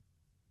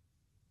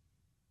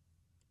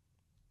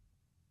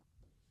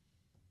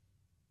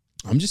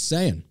 I'm just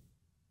saying.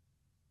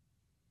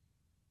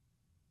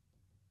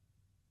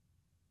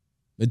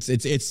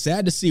 It's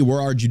sad to see where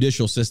our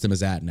judicial system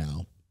is at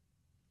now.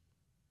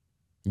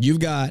 You've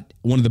got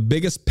one of the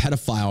biggest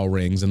pedophile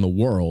rings in the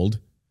world,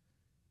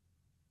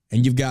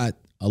 and you've got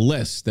a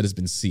list that has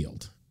been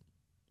sealed.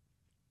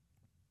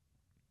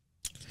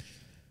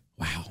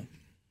 Wow.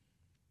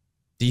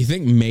 Do you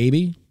think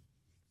maybe,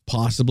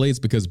 possibly, it's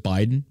because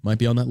Biden might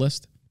be on that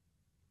list?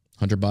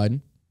 Hunter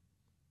Biden?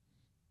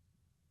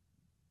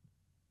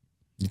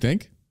 You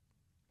think?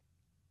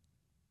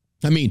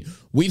 I mean,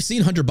 we've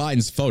seen Hunter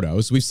Biden's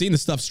photos. We've seen the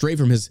stuff straight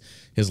from his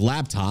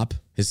laptop,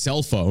 his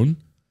cell phone,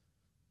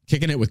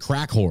 kicking it with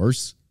crack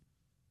whores.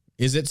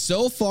 Is it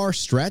so far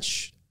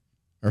stretched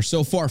or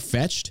so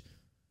far-fetched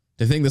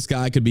to think this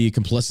guy could be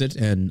complicit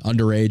in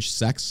underage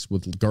sex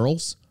with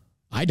girls?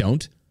 I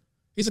don't.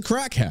 He's a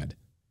crackhead.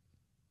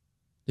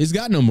 He's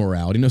got no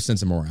morality, no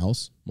sense of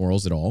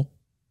morals at all.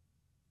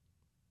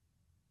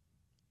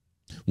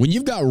 When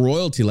you've got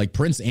royalty like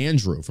Prince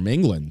Andrew from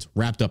England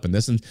wrapped up in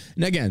this, and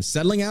again,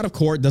 settling out of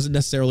court doesn't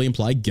necessarily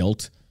imply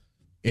guilt.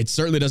 It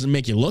certainly doesn't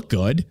make you look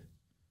good.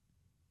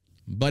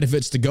 But if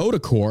it's to go to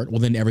court, well,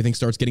 then everything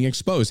starts getting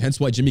exposed. Hence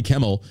why Jimmy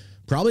Kimmel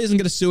probably isn't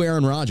going to sue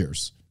Aaron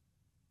Rodgers,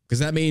 because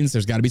that means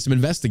there's got to be some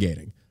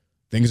investigating.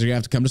 Things are going to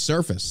have to come to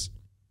surface.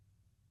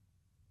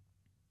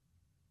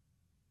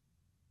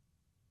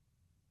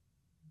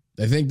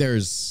 I think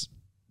there's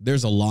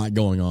a lot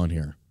going on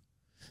here.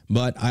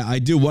 But I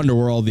do wonder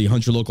where all the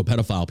Hunter local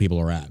pedophile people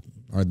are at,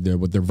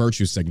 with their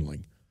virtue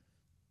signaling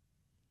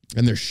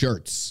and their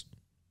shirts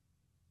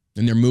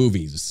and their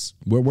movies.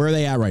 Where are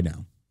they at right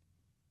now?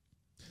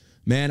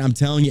 Man, I'm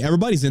telling you,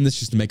 everybody's in this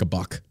just to make a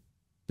buck.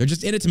 They're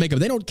just in it to make a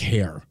buck. They don't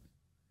care.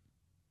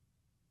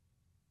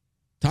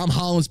 Tom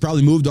Holland's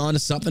probably moved on to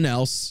something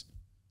else.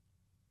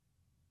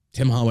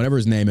 Tim Holland, whatever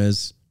his name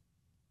is.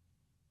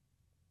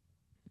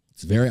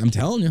 I'm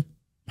telling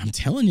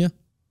you.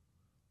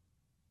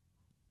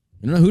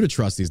 You don't know who to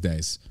trust these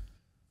days.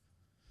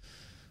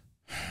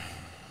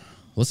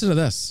 Listen to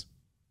this.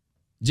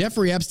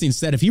 Jeffrey Epstein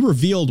said, if he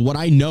revealed what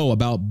I know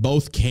about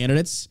both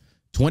candidates,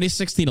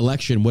 2016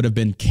 election would have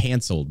been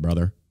canceled,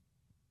 brother.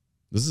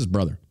 This is his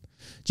brother.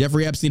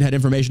 Jeffrey Epstein had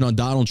information on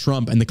Donald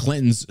Trump and the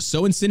Clintons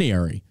so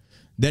incendiary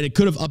that it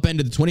could have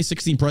upended the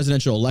 2016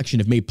 presidential election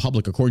if made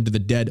public, according to the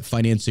dead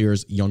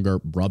financier's younger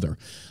brother.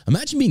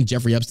 Imagine being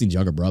Jeffrey Epstein's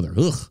younger brother.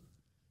 Ugh,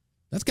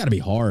 that's got to be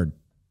hard.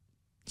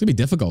 It's going to be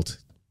difficult.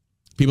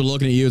 People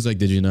looking at you is like,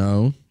 did you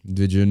know?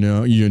 Did you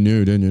know? You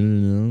knew, didn't you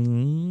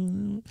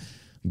know?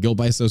 Guilt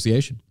by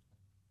association.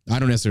 I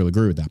don't necessarily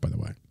agree with that, by the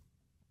way.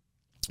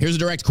 Here's a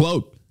direct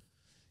quote.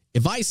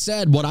 If I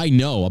said what I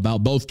know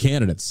about both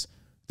candidates,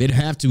 they'd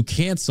have to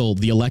cancel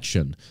the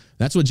election.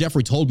 That's what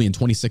Jeffrey told me in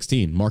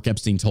 2016. Mark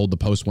Epstein told the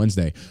Post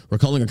Wednesday,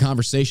 recalling a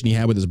conversation he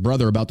had with his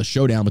brother about the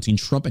showdown between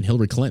Trump and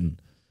Hillary Clinton.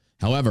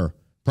 However,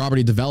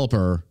 property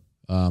developer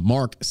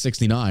Mark,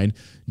 69,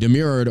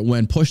 demurred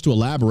when pushed to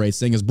elaborate,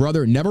 saying his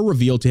brother never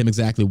revealed to him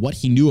exactly what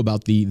he knew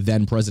about the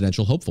then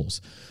presidential hopefuls.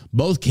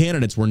 Both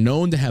candidates were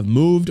known to have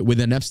moved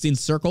within Epstein's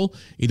circle,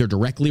 either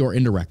directly or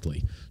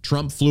indirectly.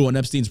 Trump flew on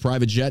Epstein's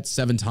private jet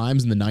 7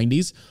 times in the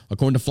 90s,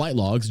 according to flight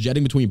logs,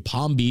 jetting between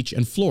Palm Beach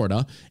and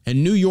Florida,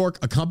 and New York,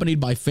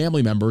 accompanied by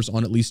family members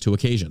on at least 2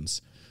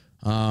 occasions.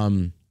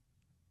 Maybe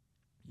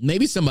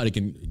somebody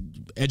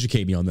can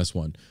educate me on this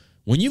one.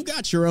 When you've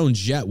got your own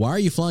jet, why are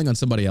you flying on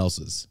somebody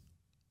else's?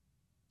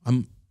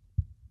 I'm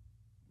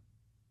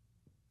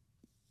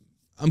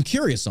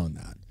curious on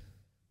that.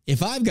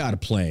 If I've got a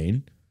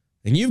plane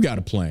and you've got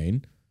a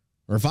plane,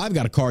 or if I've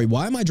got a car,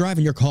 why am I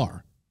driving your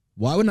car?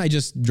 Why wouldn't I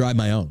just drive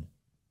my own?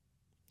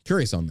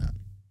 Curious on that.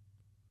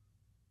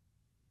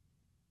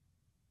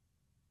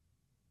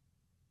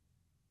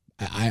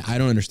 I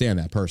don't understand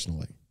that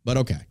personally, but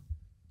okay.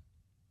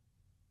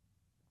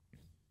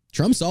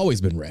 Trump's always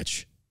been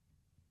rich.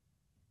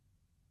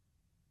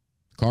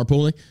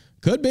 Carpooling?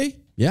 Could be.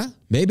 Yeah,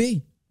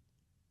 maybe.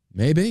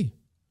 Maybe.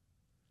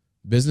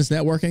 Business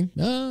networking?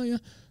 Oh, yeah.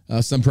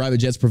 Some private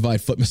jets provide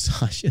foot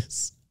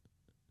massages.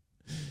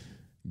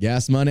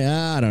 Gas money?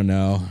 I don't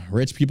know.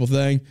 Rich people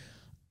thing?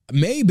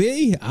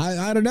 Maybe.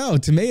 I don't know.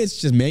 To me, it's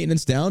just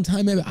maintenance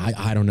downtime. Maybe.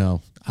 I don't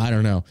know. I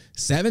don't know.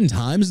 7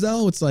 times,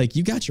 though? It's like,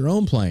 you got your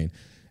own plane.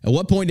 At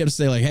what point do you have to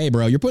say, like, hey,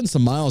 bro, you're putting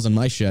some miles on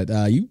my shit.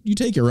 You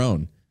take your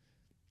own.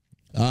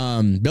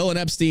 Bill and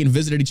Epstein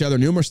visited each other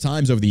numerous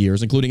times over the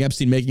years, including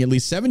Epstein making at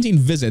least 17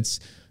 visits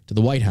to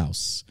the White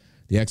House.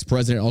 The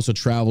ex-president also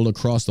traveled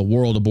across the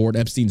world aboard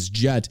Epstein's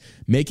jet,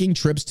 making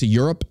trips to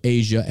Europe,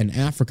 Asia, and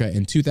Africa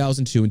in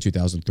 2002 and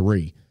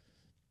 2003.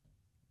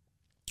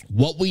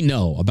 What we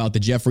know about the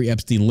Jeffrey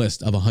Epstein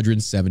list of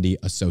 170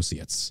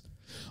 associates.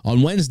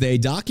 On Wednesday,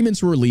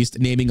 documents were released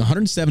naming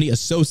 170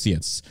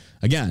 associates.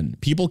 Again,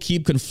 people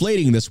keep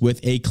conflating this with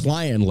a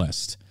client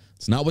list.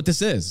 It's not what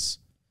this is.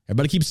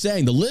 Everybody keeps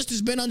saying the list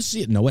has been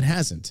unsealed. No, it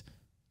hasn't.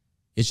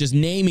 It's just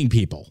naming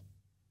people.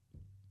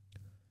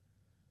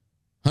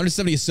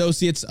 170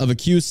 associates of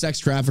accused sex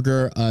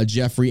trafficker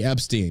Jeffrey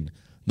Epstein.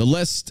 The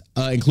list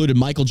included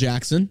Michael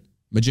Jackson,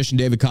 magician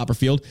David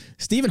Copperfield,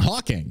 Stephen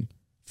Hawking,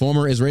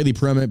 former Israeli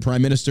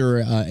Prime Minister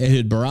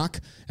Ehud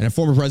Barak, and a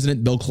former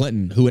President Bill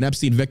Clinton, who an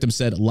Epstein victim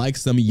said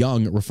likes them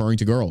young, referring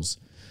to girls.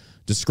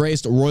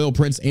 Disgraced royal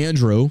Prince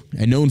Andrew,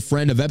 a known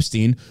friend of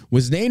Epstein,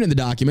 was named in the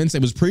documents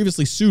and was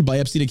previously sued by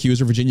Epstein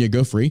accuser Virginia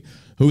Giuffre,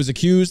 who has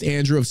accused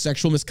Andrew of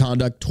sexual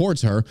misconduct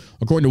towards her.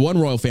 According to one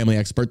royal family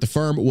expert, the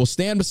firm will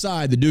stand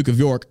beside the Duke of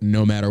York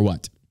no matter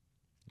what.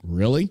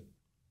 Really?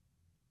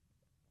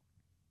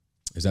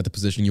 Is that the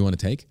position you want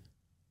to take?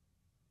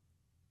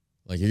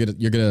 Like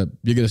you're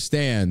gonna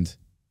stand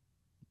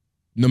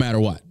no matter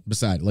what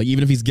beside, like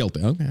even if he's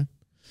guilty. Okay.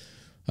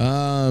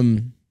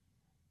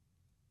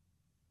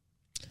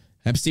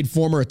 Epstein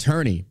former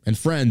attorney and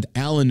friend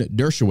Alan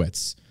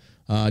Dershowitz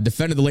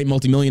defended the late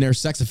multimillionaire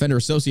sex offender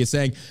associate,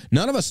 saying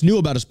none of us knew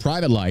about his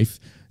private life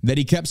that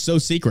he kept so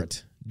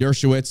secret.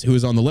 Dershowitz, who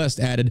is on the list,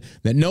 added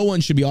that no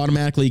one should be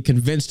automatically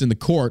convinced in the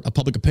court of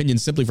public opinion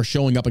simply for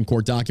showing up in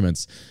court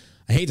documents.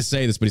 I hate to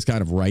say this, but he's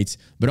kind of right.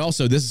 But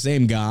also, this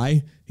same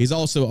guy, he's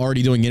also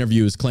already doing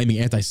interviews claiming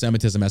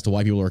anti-Semitism as to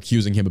why people are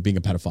accusing him of being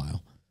a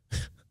pedophile.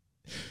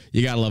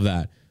 You gotta love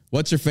that.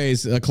 What's her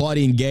face?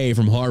 Claudine Gay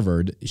from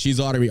Harvard. She's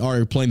already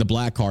playing the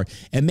black card.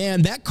 And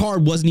man, that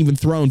card wasn't even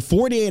thrown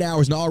 48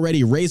 hours and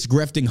already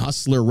race-grifting,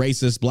 hustler,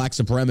 racist, black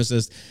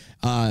supremacist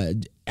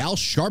Al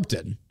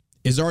Sharpton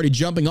is already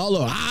jumping all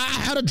over. I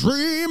had a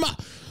dream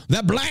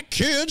that black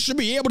kids should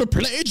be able to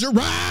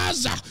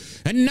plagiarize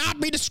and not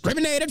be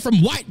discriminated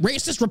from white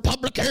racist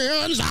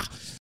Republicans.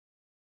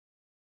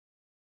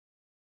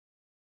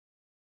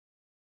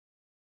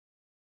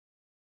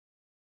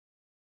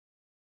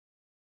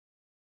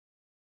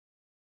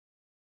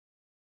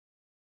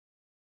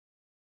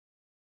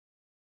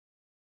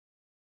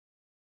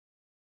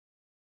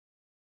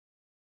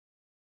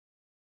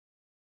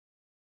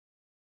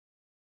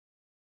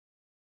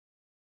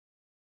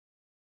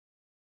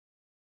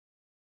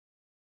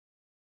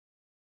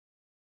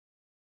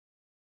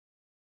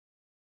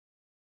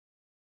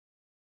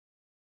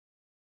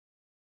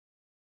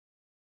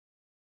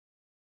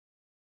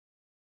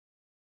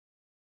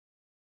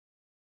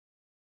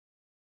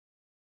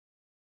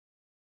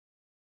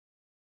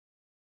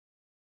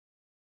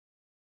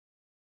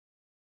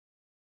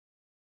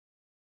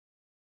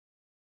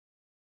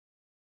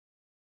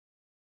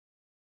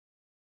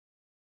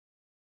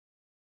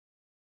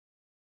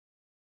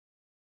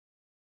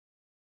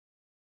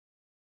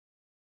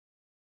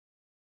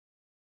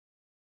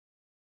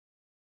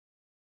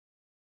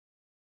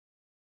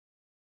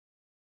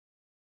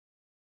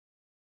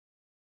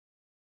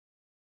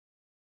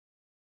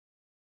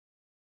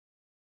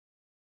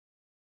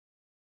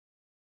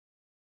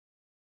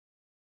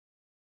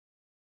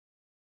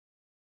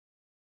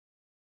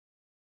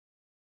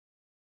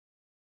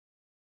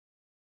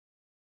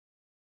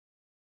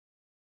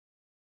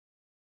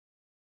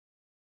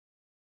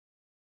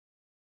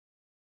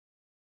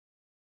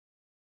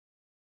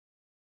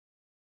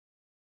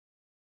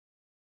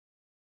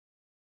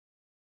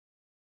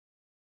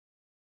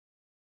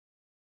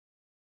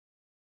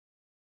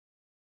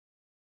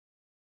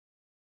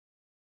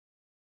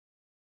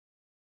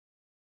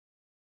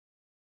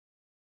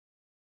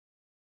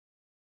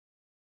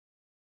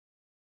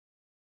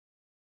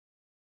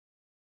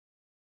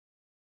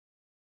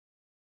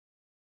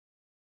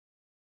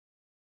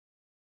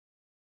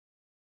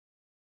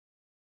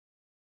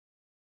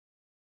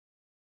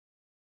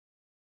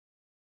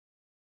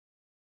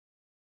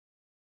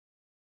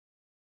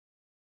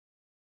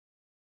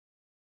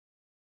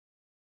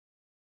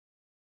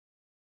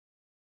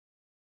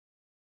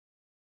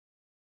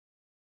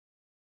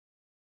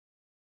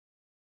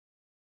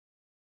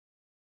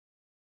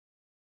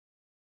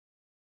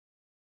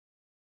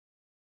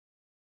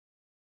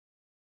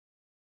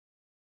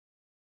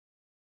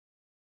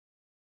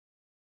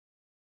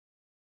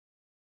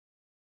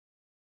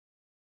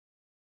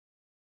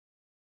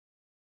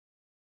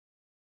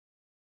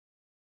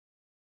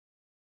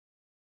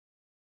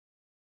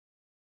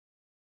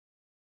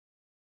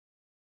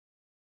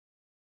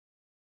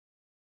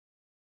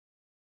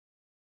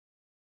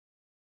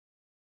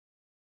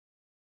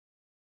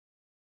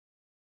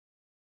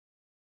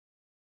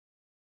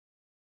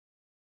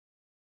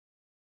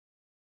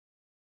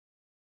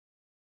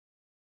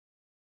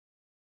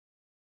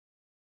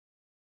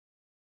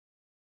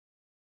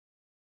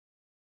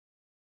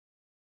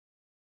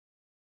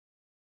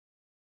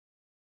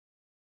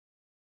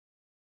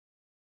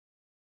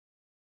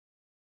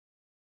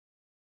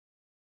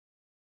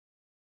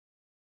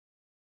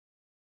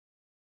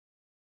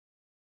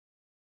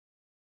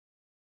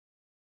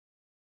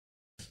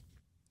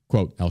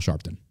 Quote, Al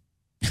Sharpton.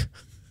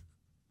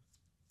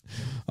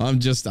 I'm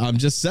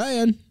just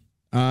saying.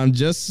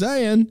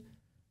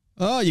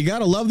 Oh, you got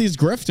to love these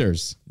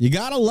grifters. You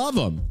got to love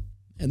them.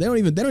 And they don't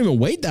even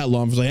wait that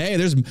long for like, hey,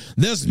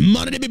 there's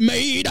money to be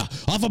made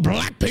off of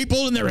black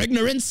people and their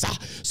ignorance,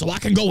 so I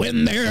can go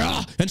in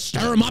there and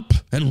stir them up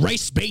and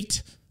race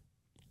bait.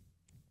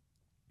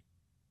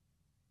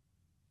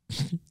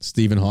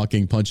 Stephen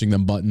Hawking punching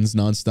them buttons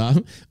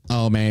nonstop.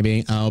 Oh,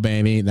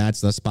 baby, that's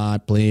the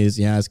spot. Please,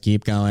 yes,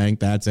 keep going.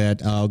 That's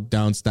it. Oh,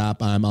 don't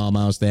stop. I'm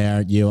almost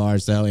there. You are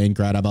so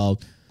incredible.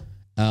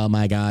 Oh,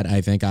 my God, I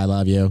think I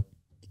love you.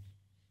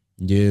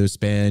 You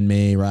spin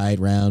me right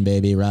round,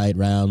 baby, right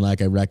round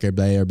like a record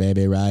player,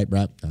 baby, right.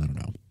 I don't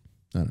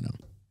know.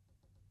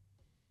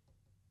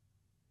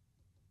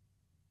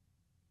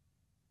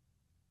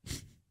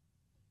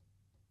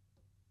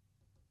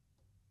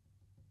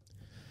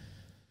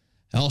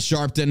 Al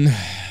Sharpton,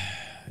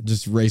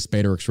 just race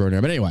baiter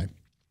extraordinary. But anyway,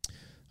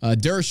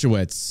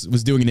 Dershowitz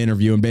was doing an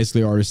interview and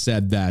basically already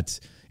said that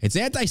it's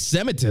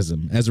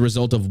anti-Semitism as a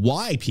result of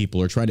why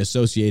people are trying to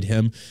associate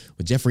him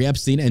with Jeffrey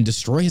Epstein and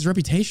destroy his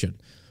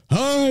reputation.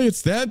 Hey,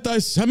 it's the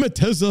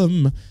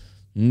anti-Semitism.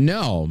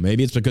 No,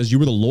 maybe it's because you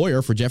were the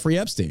lawyer for Jeffrey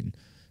Epstein.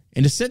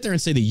 And to sit there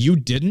and say that you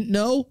didn't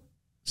know?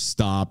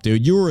 Stop,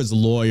 dude. You were his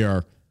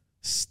lawyer.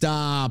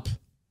 Stop.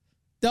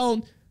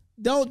 Don't.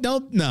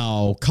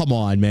 No, come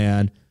on,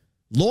 man.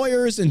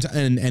 Lawyers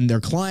and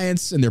their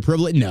clients and their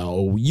privilege.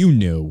 No, you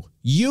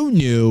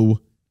knew.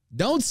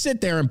 Don't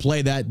sit there and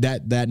play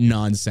that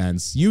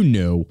nonsense. You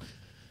knew.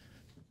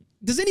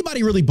 Does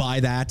anybody really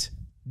buy that?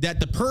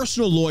 That the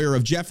personal lawyer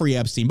of Jeffrey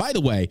Epstein, by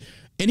the way,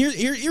 and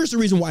here's the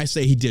reason why I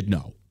say he did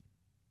know.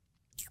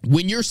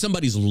 When you're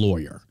somebody's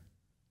lawyer,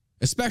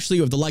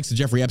 especially with the likes of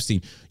Jeffrey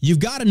Epstein, you've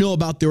got to know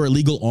about their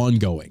illegal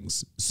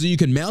ongoings so you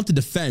can mount a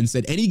defense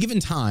at any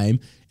given time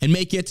and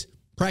make it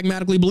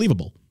pragmatically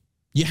believable.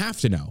 You have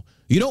to know.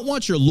 You don't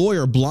want your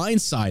lawyer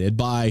blindsided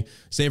by,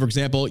 say, for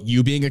example,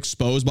 you being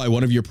exposed by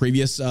one of your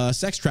previous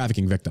sex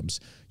trafficking victims.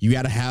 You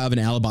got to have an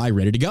alibi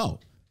ready to go.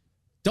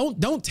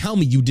 Don't tell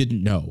me you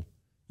didn't know.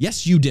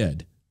 Yes, you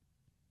did.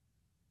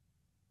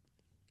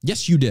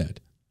 Yes, you did.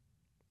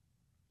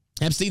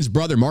 Epstein's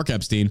brother, Mark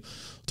Epstein,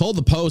 told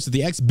the Post that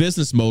the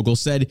ex-business mogul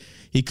said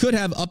he could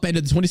have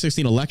upended the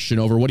 2016 election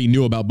over what he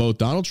knew about both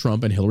Donald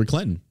Trump and Hillary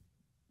Clinton.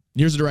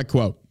 Here's a direct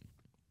quote.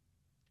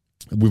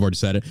 We've already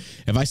said it.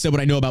 If I said what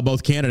I know about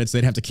both candidates,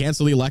 they'd have to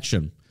cancel the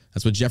election.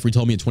 That's what Jeffrey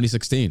told me in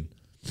 2016.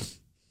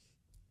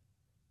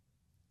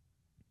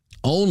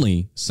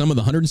 Only some of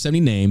the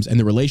 170 names and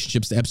the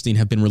relationships to Epstein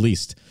have been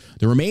released.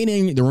 The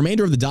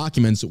remainder of the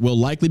documents will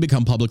likely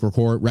become public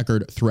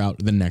record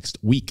throughout the next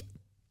week.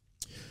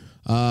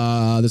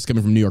 This is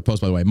coming from New York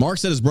Post, by the way. Mark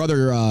said his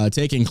brother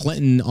taking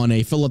Clinton on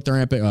a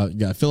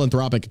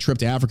philanthropic trip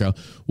to Africa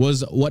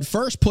was what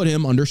first put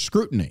him under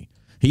scrutiny.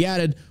 He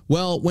added,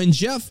 well, when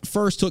Jeff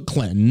first took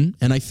Clinton,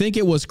 and I think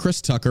it was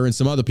Chris Tucker and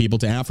some other people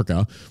to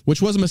Africa, which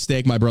was a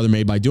mistake my brother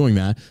made by doing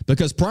that,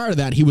 because prior to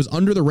that, he was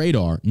under the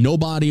radar.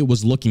 Nobody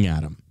was looking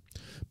at him.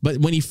 But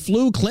when he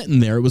flew Clinton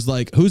there, it was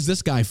like, who's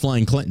this guy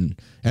flying Clinton?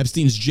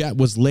 Epstein's jet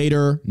was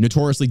later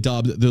notoriously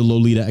dubbed the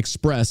Lolita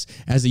Express,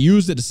 as he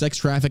used it to sex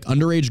traffic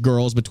underage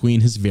girls between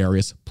his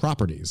various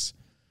properties.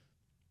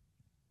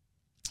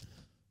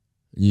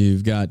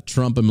 You've got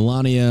Trump and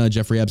Melania,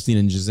 Jeffrey Epstein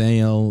and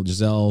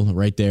Giselle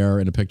right there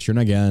in a picture. And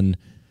again,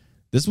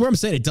 this is where I'm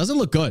saying it doesn't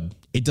look good.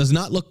 It does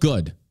not look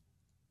good. I'll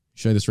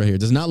show you this right here.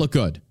 It does not look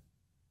good.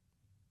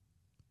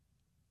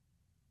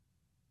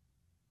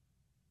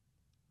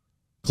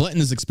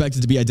 Clinton is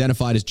expected to be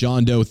identified as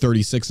John Doe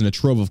 36 in a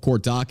trove of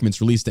court documents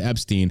released to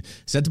Epstein,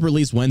 set to be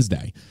released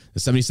Wednesday.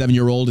 The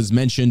 77-year-old is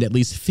mentioned at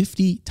least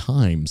 50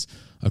 times.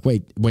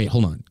 Wait,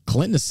 hold on.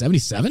 Clinton is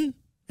 77?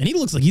 And he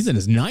looks like he's in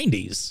his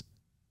 90s.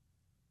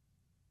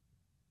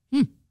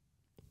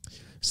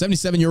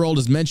 77-year-old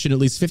is mentioned at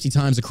least 50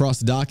 times across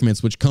the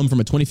documents, which come from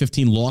a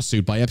 2015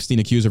 lawsuit by Epstein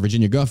accuser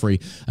Virginia Guthrie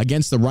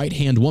against the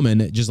right-hand woman,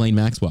 Ghislaine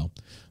Maxwell.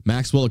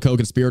 Maxwell, a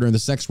co-conspirator in the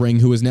sex ring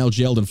who is now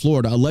jailed in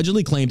Florida,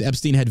 allegedly claimed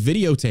Epstein had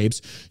videotapes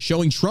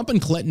showing Trump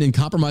and Clinton in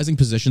compromising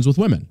positions with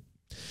women.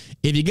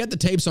 If you get the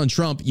tapes on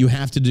Trump, you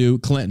have to do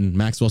Clinton,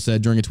 Maxwell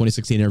said during a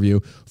 2016 interview.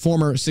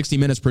 Former 60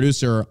 Minutes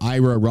producer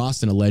Ira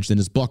Roston alleged in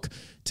his book,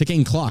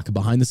 Ticking Clock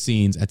Behind the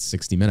Scenes at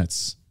 60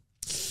 Minutes.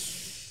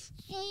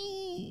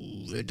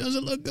 It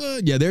doesn't look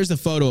good. Yeah, there's the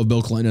photo of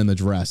Bill Clinton in the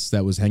dress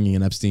that was hanging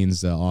in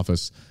Epstein's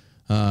office.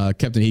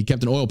 He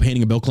kept an oil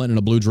painting of Bill Clinton in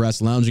a blue dress,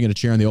 lounging in a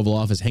chair in the Oval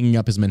Office, hanging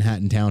up his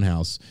Manhattan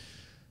townhouse.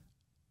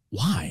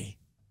 Why?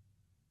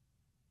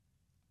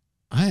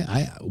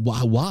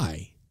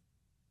 Why?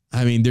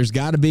 I mean, there's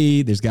got to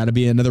be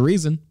another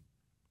reason.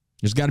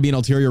 There's got to be an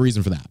ulterior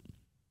reason for that.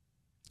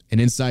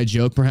 An inside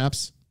joke,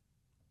 perhaps.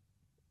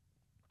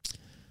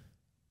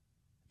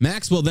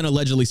 Maxwell then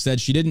allegedly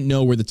said she didn't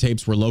know where the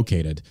tapes were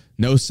located.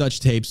 No such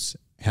tapes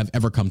have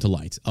ever come to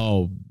light.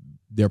 Oh,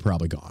 they're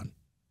probably gone.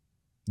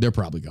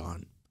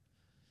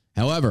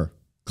 However,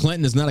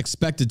 Clinton is not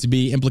expected to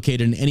be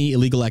implicated in any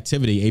illegal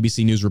activity,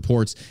 ABC News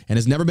reports, and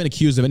has never been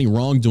accused of any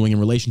wrongdoing in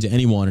relation to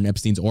anyone in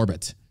Epstein's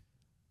orbit.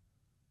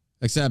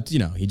 Except,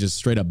 he just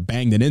straight up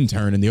banged an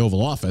intern in the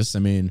Oval Office. I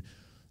mean,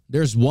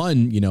 there's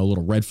one,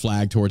 little red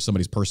flag towards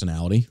somebody's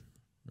personality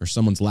or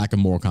someone's lack of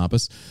moral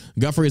compass.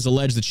 Guffey has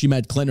alleged that she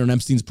met Clinton on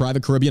Epstein's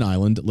private Caribbean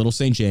island, Little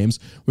St. James,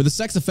 where the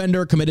sex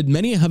offender committed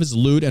many of his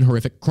lewd and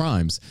horrific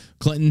crimes.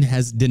 Clinton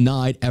has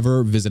denied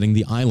ever visiting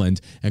the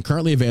island, and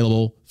currently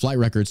available flight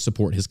records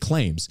support his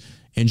claims.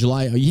 In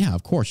July,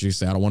 of course, you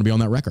say, I don't want to be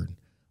on that record.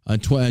 On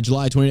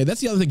July 28th,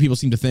 that's the other thing people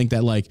seem to think,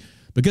 that,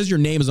 because your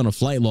name is on a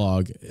flight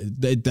log,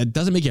 that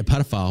doesn't make you a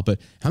pedophile, but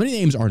how many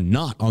names are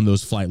not on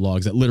those flight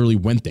logs that literally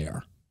went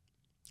there?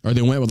 Or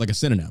they went with a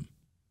synonym,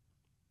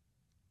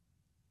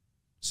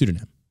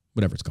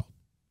 whatever it's called.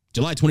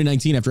 July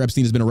 2019, after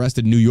Epstein has been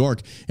arrested in New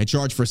York and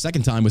charged for a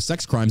second time with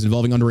sex crimes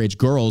involving underage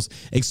girls,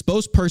 a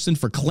spokesperson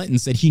for Clinton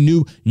said he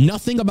knew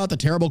nothing about the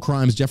terrible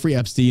crimes Jeffrey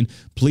Epstein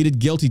pleaded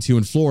guilty to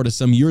in Florida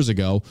some years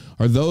ago,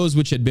 or those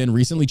which had been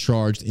recently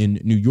charged in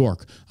New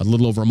York. A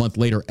little over a month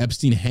later,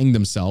 Epstein hanged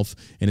himself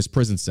in his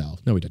prison cell.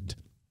 No, he didn't.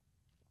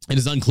 It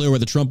is unclear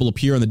whether Trump will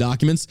appear in the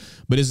documents,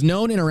 but his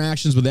known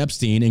interactions with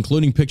Epstein,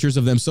 including pictures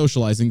of them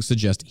socializing,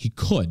 suggest he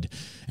could.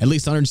 At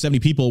least 170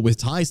 people with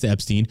ties to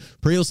Epstein,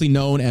 previously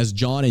known as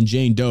John and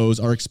Jane Doe's,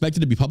 are expected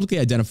to be publicly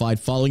identified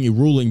following a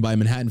ruling by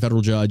Manhattan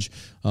federal judge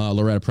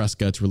Loretta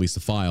Preska to release the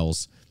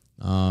files.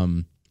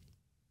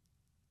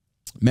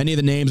 Many of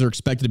the names are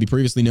expected to be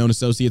previously known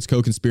associates,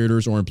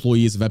 co-conspirators, or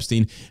employees of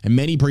Epstein, and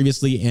many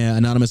previously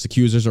anonymous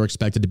accusers are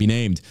expected to be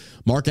named.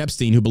 Mark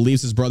Epstein, who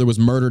believes his brother was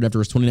murdered after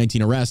his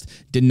 2019 arrest,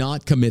 did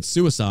not commit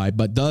suicide,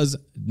 but does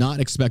not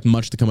expect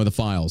much to come of the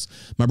files.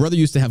 My brother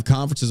used to have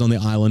conferences on the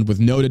island with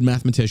noted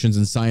mathematicians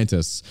and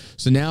scientists.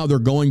 So now they're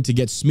going to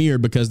get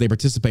smeared because they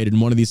participated in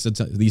one of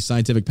these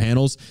scientific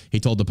panels, he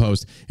told the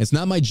Post. It's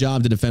not my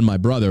job to defend my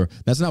brother.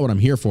 That's not what I'm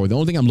here for. The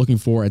only thing I'm looking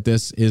for at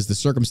this is the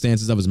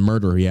circumstances of his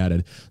murder, he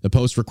added. The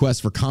Post requests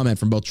for comment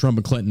from both Trump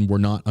and Clinton were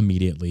not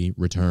immediately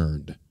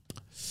returned.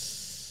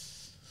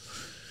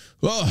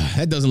 Oh,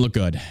 that doesn't look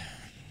good.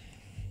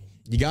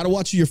 You got to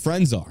watch who your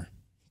friends are.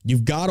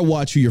 You've got to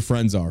watch who your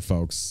friends are,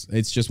 folks.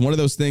 It's just one of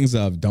those things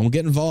of don't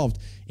get involved.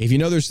 If you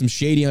know there's some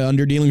shady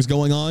underdealings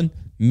going on,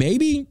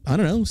 maybe, I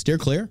don't know, steer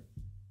clear.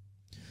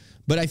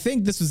 But I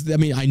think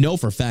I know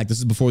for a fact this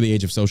is before the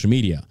age of social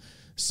media.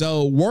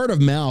 So word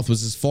of mouth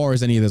was as far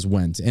as any of this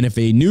went. And if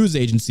a news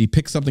agency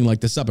picked something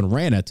like this up and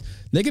ran it,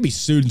 they could be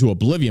sued into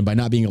oblivion by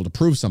not being able to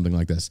prove something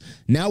like this.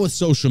 Now with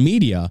social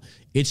media,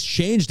 it's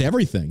changed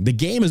everything. The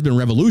game has been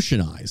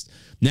revolutionized.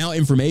 Now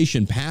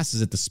information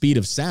passes at the speed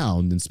of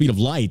sound and speed of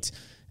light,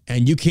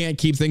 and you can't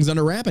keep things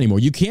under wrap anymore.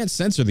 You can't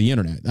censor the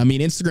internet. I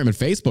mean, Instagram and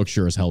Facebook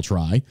sure as hell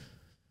try.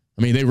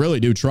 I mean, they really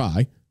do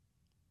try.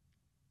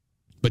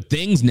 But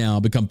things now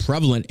become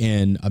prevalent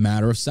in a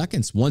matter of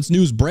seconds. Once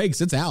news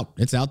breaks, it's out.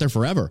 It's out there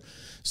forever.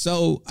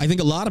 So I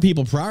think a lot of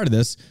people prior to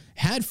this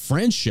had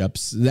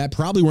friendships that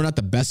probably were not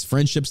the best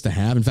friendships to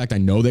have. In fact, I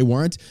know they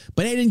weren't,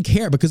 but they didn't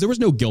care because there was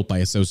no guilt by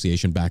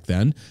association back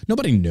then.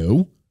 Nobody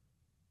knew.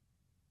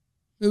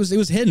 It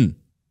was hidden.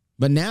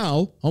 But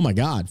now, oh my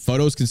God,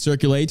 photos can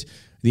circulate.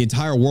 The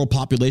entire world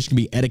population can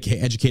be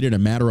educated in a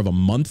matter of a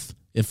month,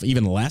 if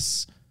even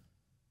less.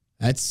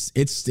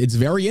 It's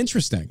very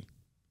interesting.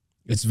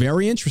 It's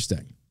very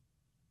interesting.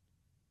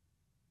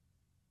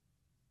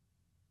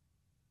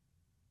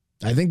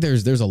 I think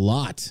there's a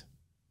lot.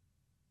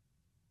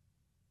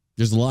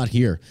 There's a lot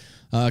here.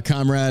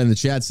 Comrade in the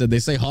chat said, they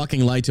say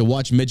Hawking liked to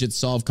watch midgets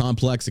solve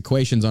complex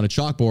equations on a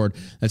chalkboard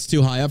that's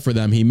too high up for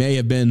them. He may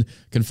have been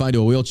confined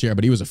to a wheelchair,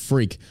 but he was a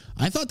freak.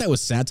 I thought that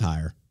was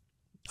satire.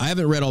 I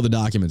haven't read all the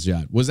documents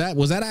yet. Was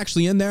that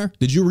actually in there?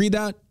 Did you read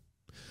that?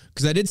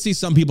 Because I did see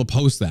some people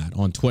post that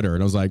on Twitter,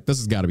 and I was like, this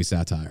has got to be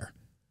satire.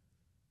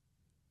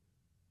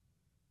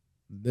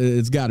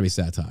 It's got to be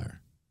satire.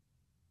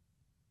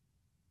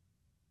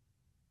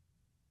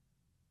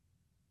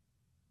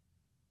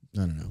 I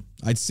don't know.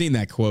 I'd seen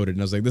that quoted,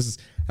 and I was like,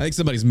 I think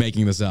somebody's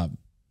making this up.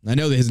 I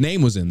know that his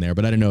name was in there,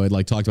 but I didn't know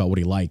it talked about what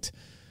he liked.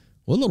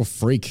 What a little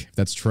freak, if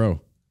that's true.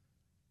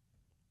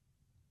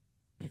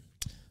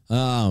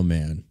 Oh,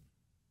 man.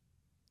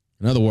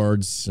 In other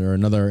words, or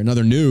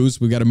another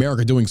news, we've got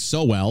America doing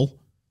so well.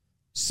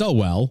 So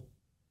well.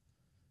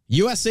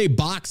 USA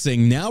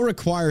Boxing now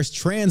requires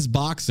trans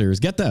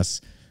boxers, get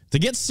this, to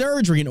get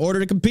surgery in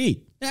order to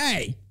compete.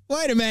 Hey,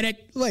 wait a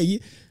minute.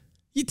 Wait,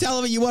 you tell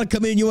them you want to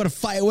come in, you want to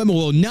fight women?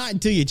 Well, not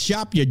until you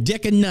chop your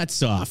dick and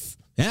nuts off.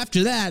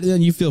 After that,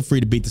 then you feel free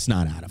to beat the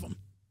snot out of them.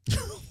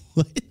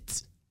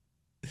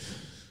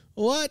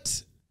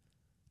 What?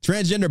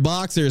 Transgender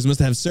boxers must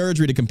have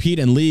surgery to compete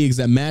in leagues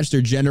that match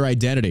their gender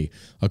identity,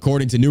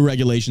 according to new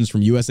regulations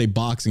from USA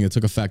Boxing that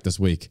took effect this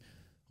week.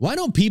 Why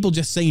don't people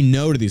just say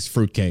no to these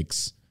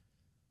fruitcakes?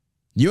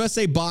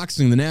 USA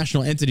Boxing, the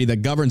national entity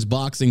that governs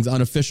boxing's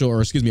official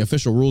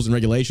rules and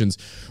regulations,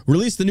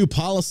 released the new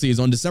policies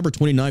on December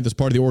 29th as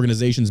part of the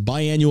organization's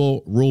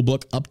biannual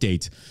rulebook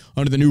update.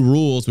 Under the new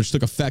rules, which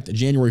took effect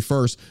January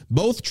 1st,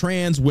 both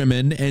trans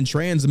women and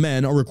trans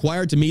men are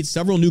required to meet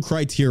several new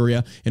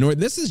criteria in order.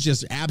 This is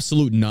just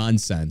absolute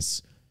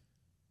nonsense.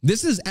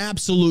 This is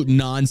absolute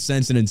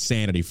nonsense and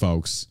insanity,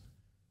 folks.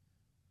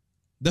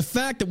 The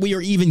fact that we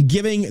are even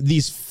giving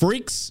these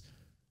freaks,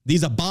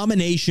 these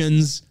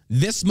abominations,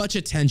 this much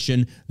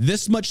attention,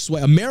 this much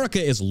sway.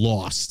 America is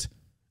lost.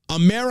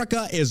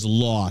 America is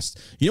lost.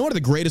 You know one of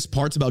the greatest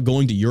parts about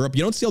going to Europe?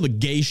 You don't see all the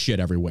gay shit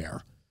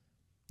everywhere.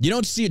 You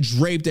don't see it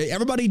draped.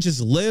 Everybody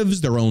just lives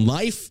their own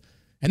life,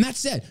 and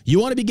that's it. You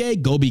want to be gay?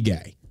 Go be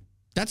gay.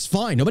 That's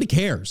fine. Nobody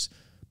cares.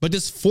 But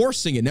just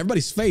forcing it in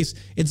everybody's face,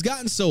 it's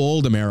gotten so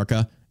old,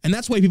 America, and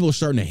that's why people are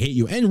starting to hate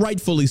you, and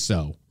rightfully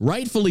so.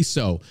 Rightfully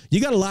so. You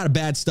got a lot of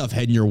bad stuff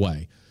heading your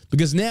way.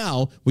 Because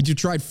now, what you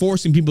tried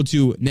forcing people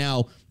to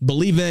now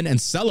believe in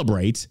and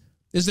celebrate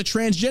is the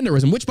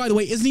transgenderism, which, by the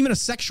way, isn't even a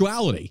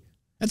sexuality.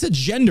 That's a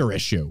gender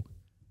issue.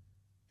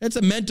 It's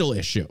a mental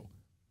issue.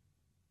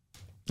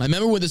 I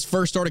remember when this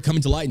first started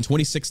coming to light in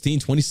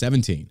 2016,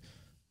 2017.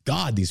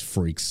 God, these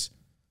freaks.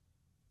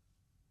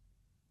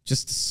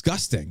 Just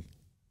disgusting.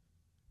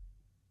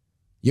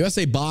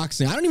 USA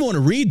Boxing. I don't even want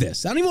to read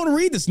this. I don't even want to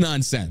read this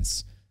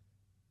nonsense.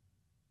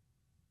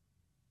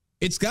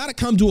 It's got to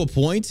come to a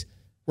point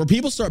where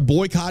people start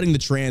boycotting the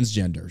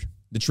transgender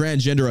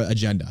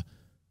agenda.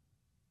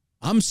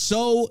 I'm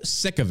so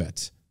sick of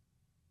it.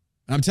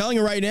 And I'm telling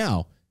you right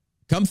now,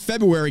 come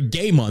February,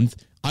 gay month,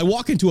 I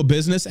walk into a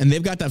business and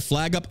they've got that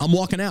flag up, I'm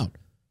walking out. I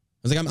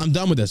was like, I'm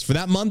done with this. For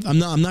that month, I'm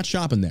not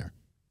shopping there.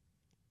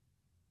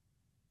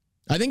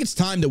 I think it's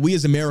time that we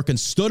as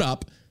Americans stood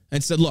up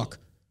and said, look,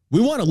 we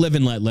want to live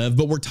and let live,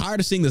 but we're tired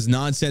of seeing this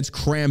nonsense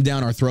crammed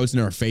down our throats and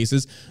in our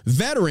faces.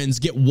 Veterans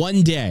get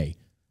 1 day.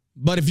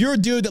 But if you're a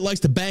dude that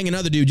likes to bang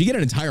another dude, you get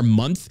an entire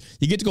month.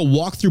 You get to go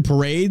walk through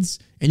parades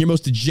in your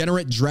most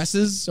degenerate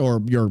dresses or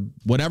your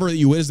whatever that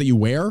you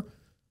wear.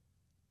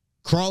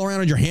 Crawl around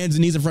on your hands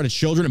and knees in front of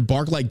children and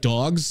bark like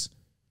dogs.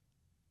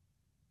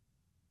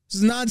 This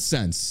is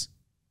nonsense.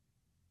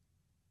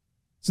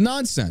 It's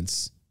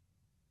nonsense.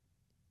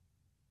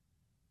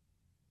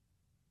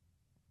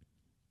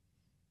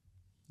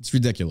 It's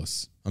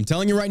ridiculous. I'm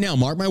telling you right now,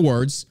 mark my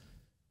words.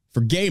 For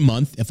gay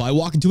month, if I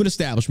walk into an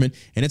establishment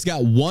and it's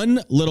got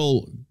one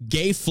little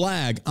gay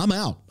flag, I'm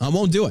out. I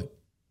won't do it.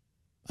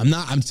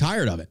 I'm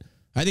tired of it.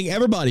 I think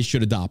everybody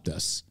should adopt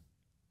this.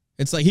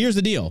 It's like, here's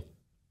the deal.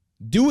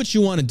 Do what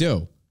you want to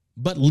do,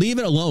 but leave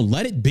it alone.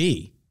 Let it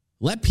be.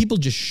 Let people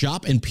just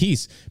shop in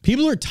peace.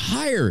 People are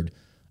tired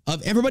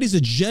of everybody's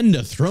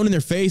agenda thrown in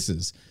their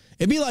faces.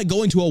 It'd be like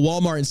going to a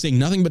Walmart and seeing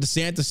nothing but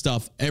DeSantis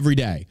stuff every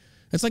day.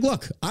 It's like,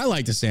 look, I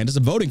like DeSantis.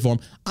 I'm voting for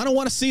him. I don't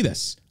want to see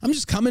this. I'm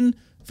just coming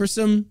for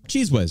some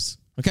Cheese Whiz,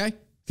 okay?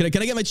 Can I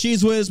get my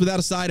Cheese Whiz without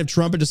a side of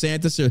Trump or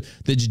DeSantis or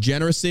the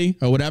degeneracy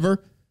or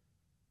whatever?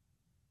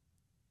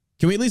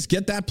 Can we at least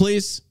get that,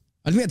 please?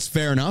 I think that's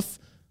fair enough.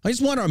 I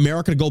just want our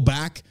America to go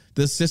back to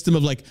the system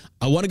of like,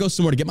 I want to go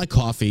somewhere to get my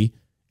coffee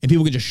and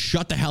people can just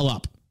shut the hell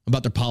up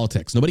about their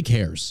politics. Nobody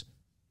cares.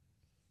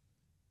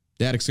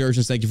 Dad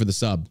Excursions, thank you for the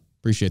sub.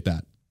 Appreciate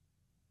that.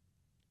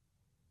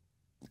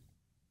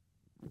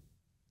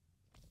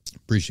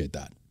 Appreciate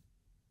that.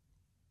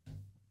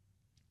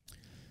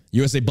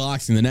 USA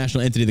Boxing, the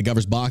national entity that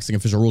governs boxing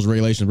official rules and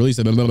regulations,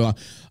 released blah, blah,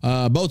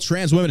 blah. Both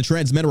trans women and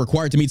trans men are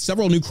required to meet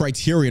several new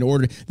criteria in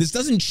order. This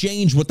doesn't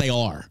change what they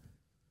are.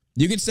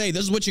 You can say,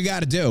 this is what you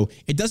got to do.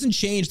 It doesn't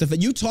change the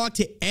fact. You talk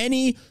to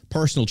any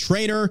personal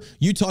trainer,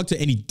 you talk to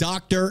any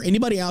doctor,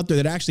 anybody out there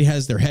that actually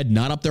has their head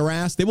not up their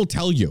ass, they will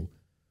tell you.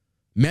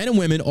 Men and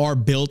women are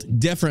built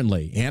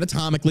differently,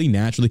 anatomically,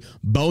 naturally,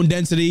 bone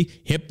density,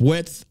 hip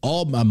width,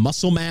 all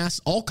muscle mass,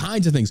 all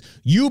kinds of things.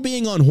 You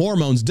being on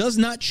hormones does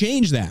not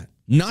change that.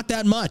 Not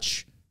that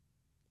much.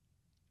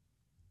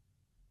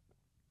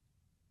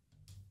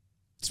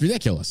 It's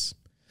ridiculous.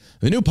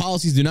 The new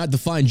policies do not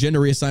define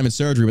gender reassignment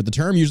surgery, but the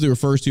term usually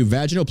refers to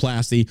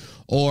vaginoplasty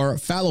or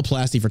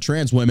phalloplasty for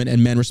trans women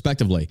and men,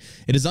 respectively.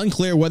 It is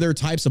unclear whether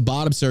types of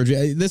bottom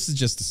surgery. This is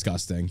just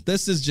disgusting.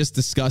 This is just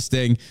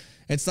disgusting.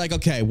 It's like,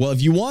 okay, well,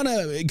 if you want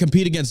to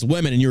compete against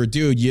women and you're a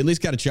dude, you at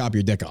least got to chop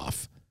your dick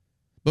off.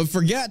 But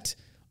forget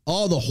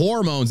all the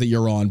hormones that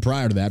you're on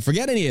prior to that.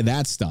 Forget any of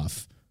that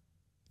stuff.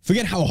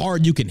 Forget how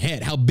hard you can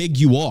hit, how big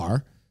you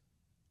are.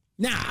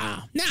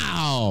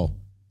 No.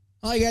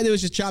 All you got to do is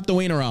just chop the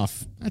wiener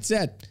off. That's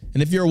it.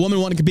 And if you're a woman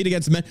wanting to compete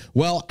against men,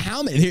 well,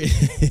 how many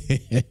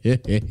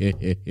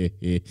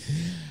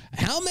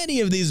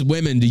of these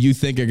women do you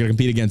think are going to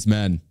compete against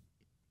men?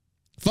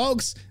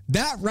 Folks,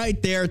 that right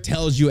there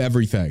tells you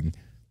everything.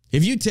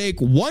 If you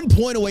take 1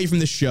 point away from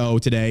the show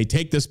today,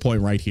 take this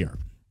point right here.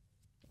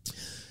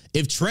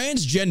 If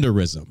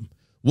transgenderism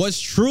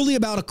was truly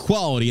about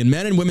equality in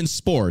men and women's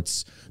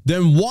sports,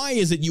 then why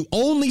is it you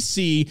only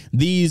see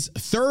these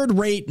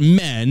third-rate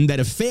men that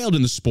have failed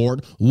in the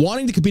sport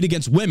wanting to compete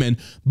against women,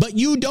 but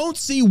you don't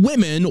see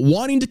women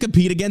wanting to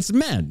compete against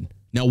men?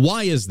 Now,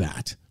 why is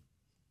that?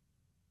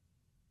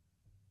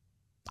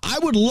 I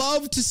would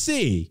love to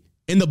see,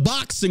 in the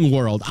boxing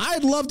world,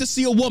 I'd love to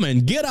see a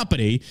woman get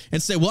uppity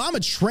and say, well, I'm a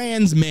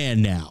trans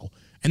man now,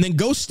 and then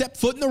go step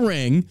foot in the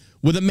ring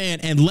with a man,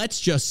 and let's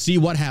just see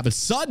what happens.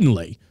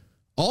 Suddenly,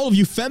 all of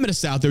you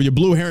feminists out there with your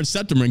blue hair and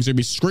septum rings are going to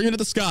be screaming at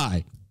the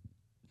sky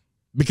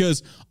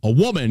because a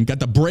woman got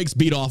the brakes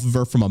beat off of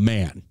her from a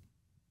man.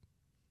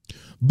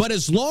 But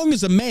as long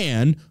as a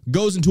man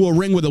goes into a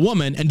ring with a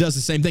woman and does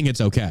the same thing,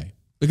 it's okay.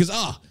 Because,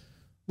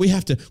 we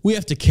have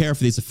to care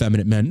for these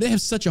effeminate men. They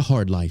have such a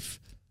hard life.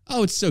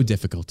 Oh, it's so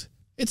difficult.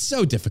 It's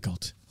so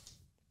difficult.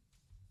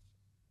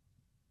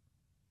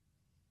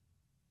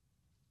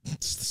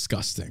 It's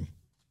disgusting.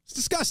 It's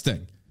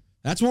disgusting.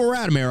 That's where we're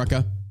at,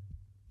 America.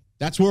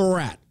 That's where we're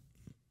at.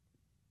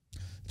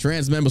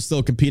 Trans men will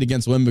still compete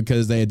against women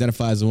because they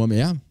identify as a woman.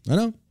 Yeah,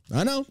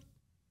 I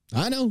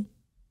know.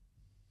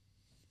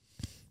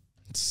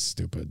 It's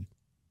stupid.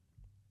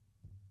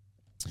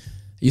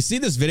 You see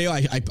this video?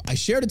 I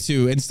shared it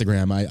to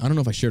Instagram. I don't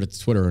know if I shared it to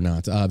Twitter or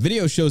not.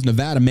 Video shows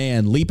Nevada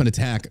man leap and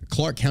attack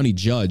Clark County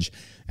judge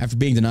after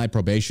being denied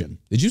probation.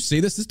 Did you see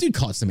this? This dude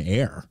caught some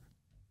air.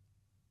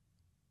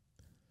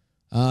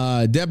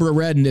 Deborah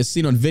Redden is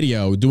seen on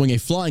video doing a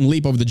flying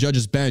leap over the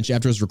judge's bench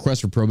after his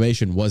request for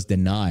probation was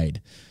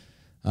denied.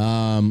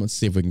 Let's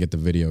see if we can get the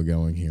video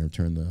going here.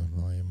 Turn the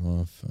volume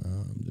off.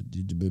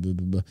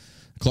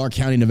 Clark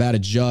County, Nevada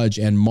judge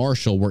and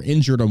marshal were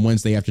injured on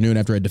Wednesday afternoon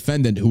after a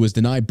defendant who was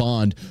denied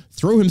bond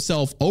threw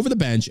himself over the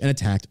bench and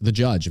attacked the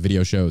judge.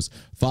 Video shows.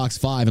 Fox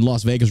 5 in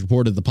Las Vegas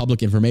reported the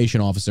public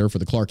information officer for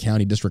the Clark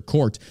County District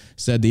Court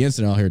said the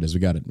incident. Oh, here it is. We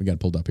got it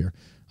pulled up here.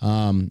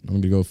 I'm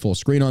going to go full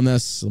screen on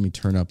this. Let me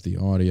turn up the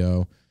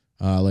audio.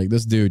 Like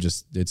this dude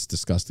it's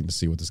disgusting to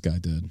see what this guy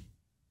did.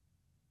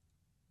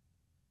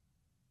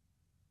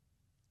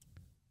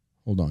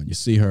 Hold on. You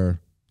see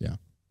her? Yeah.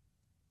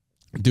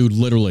 Dude,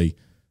 literally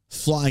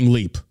flying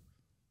leap.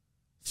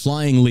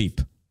 Flying leap.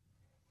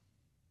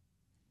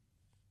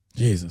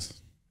 Jesus.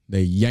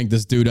 They yank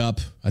this dude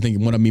up. I think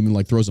one of them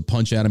even throws a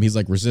punch at him. He's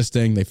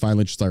resisting. They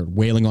finally just start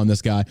wailing on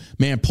this guy.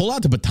 Man, pull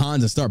out the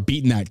batons and start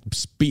beating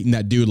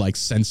that dude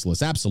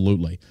senseless.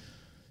 Absolutely.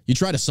 You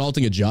tried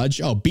assaulting a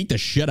judge? Oh, beat the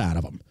shit out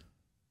of him.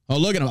 Oh,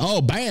 look at him.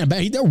 Oh, bam,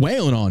 bam. They're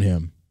wailing on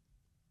him.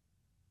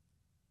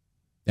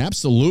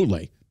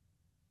 Absolutely.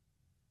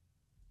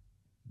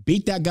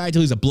 Beat that guy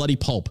till he's a bloody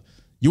pulp.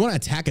 You want to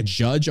attack a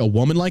judge, a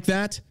woman like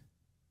that?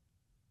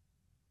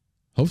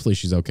 Hopefully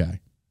she's okay.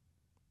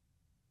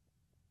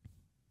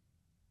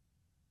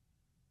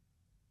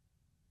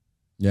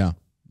 Yeah.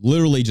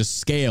 Literally just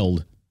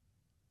scaled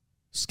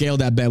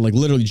that bed,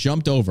 literally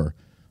jumped over.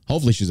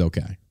 Hopefully she's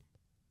okay.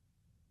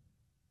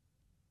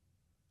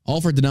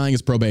 All for denying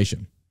his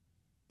probation.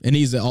 And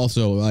he's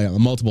also a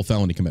multiple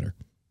felony committer.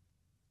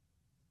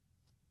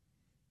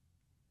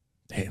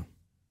 Damn.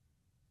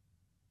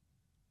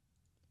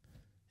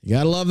 You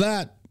gotta love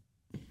that.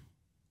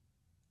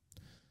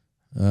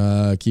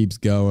 Keeps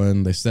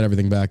going. They set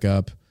everything back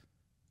up.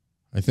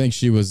 I think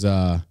she was,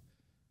 I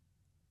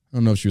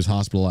don't know if she was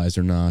hospitalized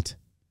or not.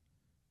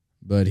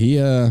 But she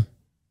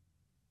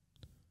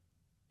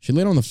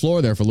laid on the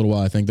floor there for a little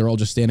while, I think. They're all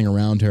just standing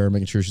around her,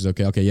 making sure she's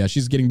okay. Okay, yeah,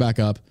 she's getting back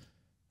up.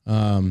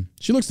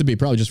 She looks to be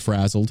probably just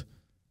frazzled.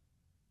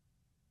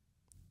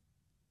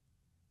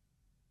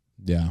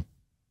 Yeah.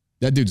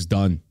 That dude's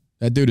done.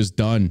 That dude is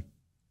done.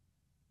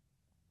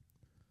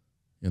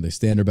 And they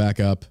stand her back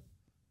up.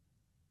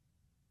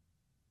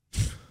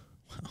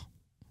 Wow.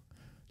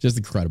 Just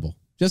incredible.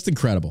 Just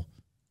incredible.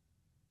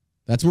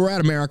 That's where we're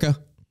at, America.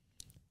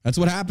 That's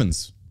what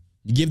happens.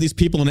 You give these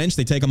people an inch,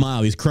 they take a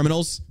mile. These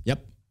criminals,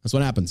 yep, that's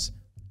what happens.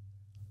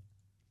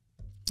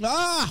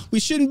 We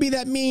shouldn't be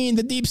that mean.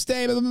 The deep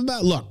state, blah, blah, blah.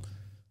 Look,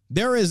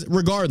 there is,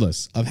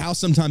 regardless of how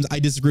sometimes I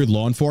disagree with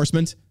law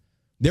enforcement,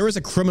 there is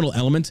a criminal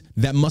element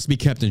that must be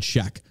kept in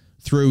check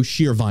through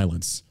sheer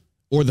violence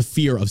or the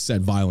fear of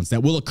said violence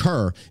that will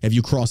occur if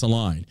you cross a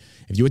line.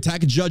 If you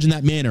attack a judge in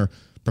that manner,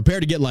 prepare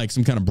to get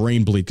some kind of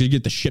brain bleed because you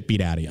get the shit beat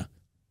out of you.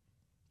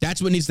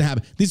 That's what needs to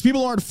happen. These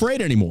people aren't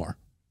afraid anymore.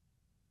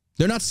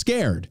 They're not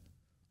scared.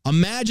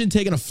 Imagine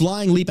taking a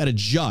flying leap at a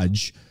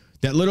judge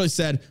that literally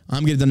said,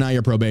 I'm going to deny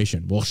your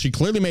probation. Well, she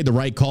clearly made the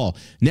right call.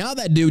 Now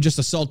that dude just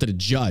assaulted a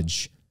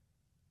judge.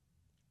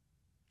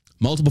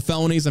 Multiple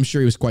felonies. I'm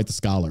sure he was quite the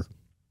scholar.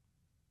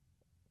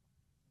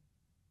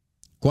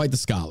 Quite the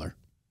scholar.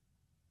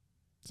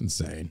 It's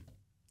insane.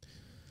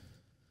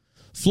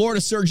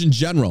 Florida Surgeon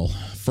General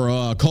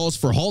calls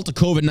for halt to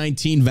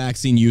COVID-19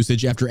 vaccine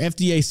usage after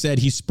FDA said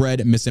he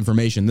spread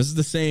misinformation. This is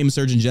the same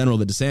Surgeon General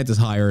that DeSantis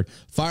hired,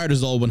 fired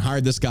his old one,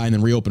 hired this guy, and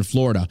then reopened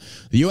Florida.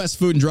 The U.S.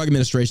 Food and Drug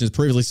Administration has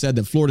previously said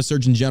that Florida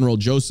Surgeon General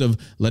Joseph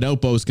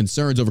Ledopo's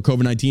concerns over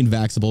COVID-19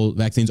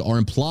 vaccines are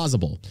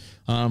implausible.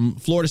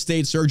 Florida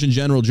State Surgeon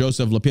General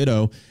Joseph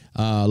Lopado,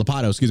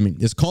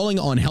 is calling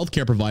on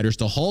healthcare providers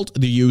to halt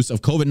the use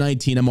of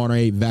COVID-19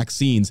 mRNA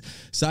vaccines,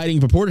 citing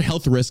purported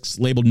health risks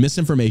labeled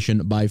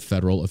misinformation by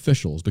federal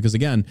officials. Because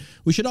again,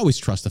 we should always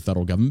trust the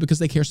federal government because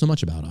they care so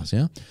much about us,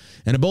 yeah?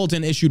 In a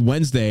bulletin issued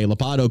Wednesday,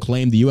 Lopado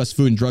claimed the U.S.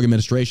 Food and Drug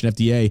Administration,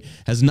 FDA,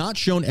 has not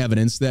shown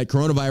evidence that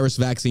coronavirus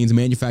vaccines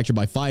manufactured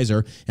by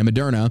Pfizer and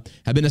Moderna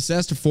have been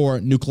assessed for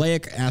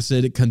nucleic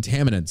acid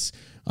contaminants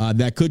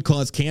that could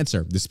cause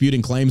cancer,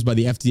 disputing claims by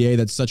the FDA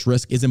that such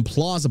risk is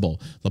implausible.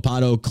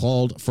 Lopado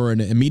called for an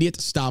immediate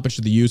stoppage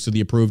to the use of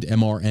the approved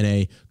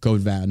mRNA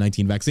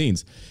COVID-19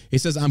 vaccines. He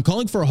says, I'm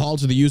calling for a halt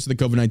to the use of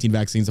the COVID-19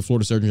 vaccines, the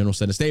Florida Surgeon General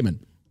said in a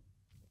statement.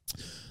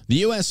 The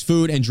U.S.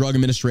 Food and Drug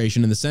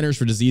Administration and the Centers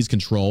for Disease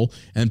Control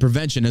and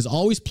Prevention has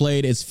always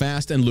played its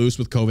fast and loose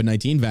with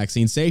COVID-19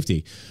 vaccine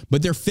safety.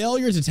 But their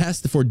failure to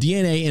test for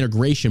DNA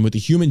integration with the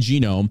human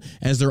genome,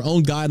 as their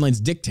own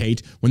guidelines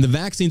dictate, when the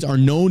vaccines are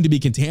known to be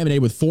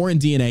contaminated with foreign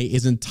DNA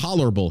is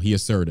intolerable, he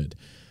asserted.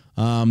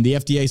 The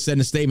FDA said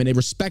in a statement it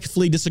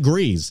respectfully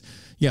disagrees.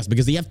 Yes,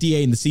 because the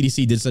FDA and the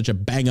CDC did such a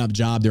bang-up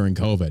job during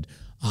COVID.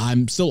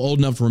 I'm still old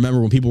enough to remember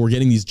when people were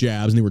getting these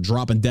jabs and they were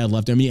dropping dead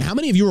left. I mean, how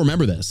many of you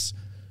remember this?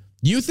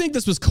 Do you think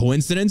this was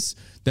coincidence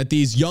that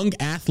these young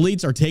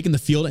athletes are taking the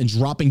field and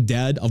dropping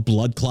dead of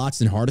blood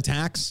clots and heart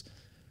attacks?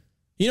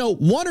 You know,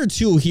 one or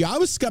two here, I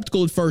was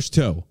skeptical at first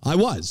too. I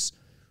was.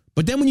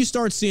 But then when you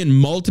start seeing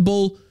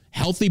multiple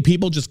healthy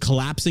people just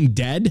collapsing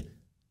dead,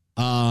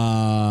 maybe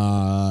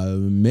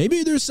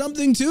there's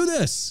something to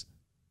this.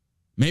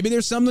 Maybe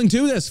there's something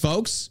to this,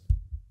 folks.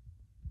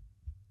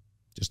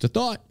 Just a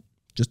thought.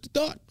 Just a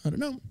thought. I don't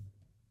know.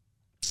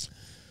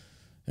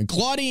 And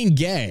Claudine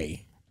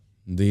Gay,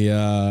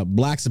 the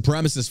black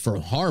supremacist for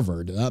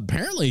Harvard,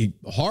 apparently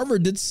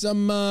Harvard did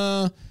some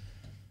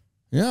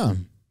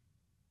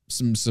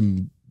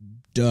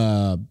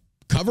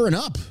covering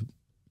up.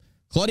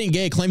 Claudine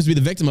Gay claims to be the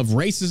victim of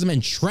racism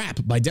and trap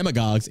by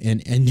demagogues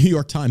in a New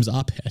York Times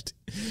op-ed.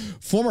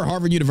 Former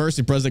Harvard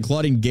University president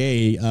Claudine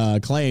Gay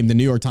claimed in the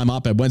New York Times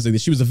op-ed Wednesday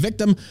that she was a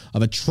victim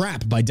of a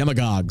trap by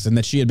demagogues and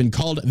that she had been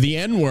called the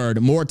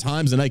N-word more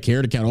times than I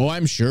care to count. Oh,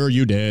 I'm sure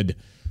you did.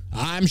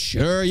 I'm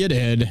sure you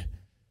did.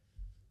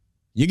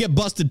 You get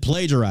busted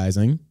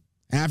plagiarizing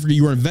after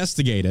you were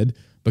investigated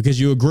because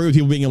you agree with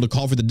people being able to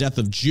call for the death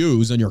of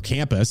Jews on your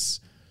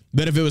campus.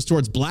 But if it was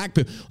towards black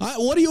people,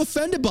 what are you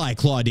offended by,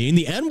 Claudine?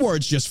 The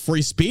N-word's just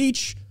free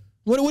speech.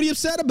 What are you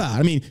upset about?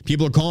 I mean,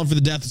 people are calling for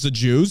the deaths of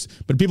Jews,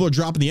 but people are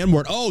dropping the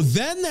N-word. Oh,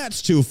 then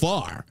that's too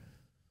far.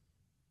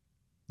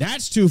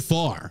 That's too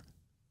far.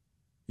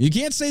 You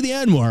can't say the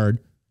N-word,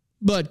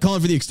 but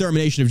calling for the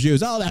extermination of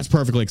Jews, oh, that's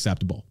perfectly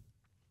acceptable.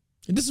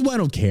 And this is why I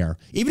don't care.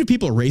 Even if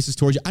people are racist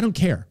towards you, I don't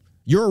care.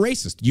 You're a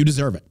racist. You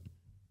deserve it.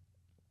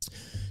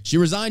 She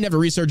resigned after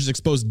researchers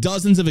exposed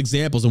dozens of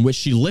examples in which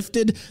she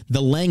lifted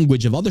the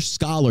language of other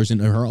scholars in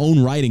her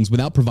own writings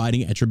without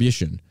providing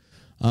attribution.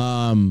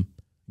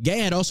 Gay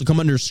had also come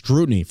under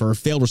scrutiny for her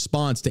failed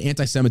response to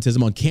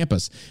anti-Semitism on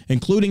campus,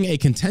 including a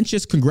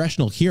contentious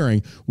congressional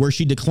hearing where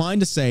she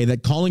declined to say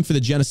that calling for the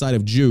genocide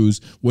of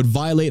Jews would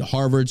violate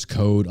Harvard's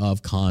code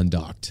of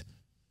conduct.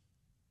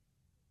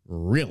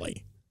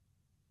 Really?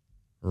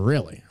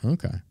 Really?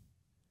 Okay.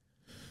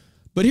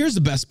 But here's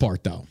the best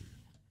part, though.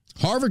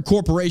 Harvard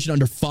Corporation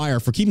under fire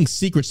for keeping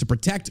secrets to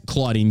protect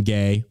Claudine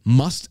Gay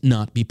must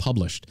not be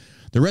published.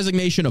 The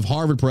resignation of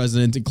Harvard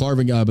president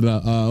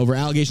over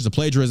allegations of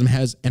plagiarism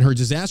and her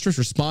disastrous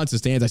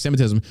responses to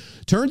anti-Semitism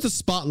turns the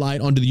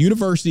spotlight onto the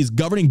university's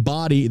governing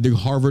body, the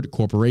Harvard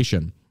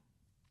Corporation.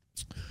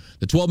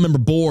 The 12-member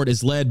board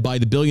is led by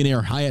the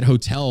billionaire Hyatt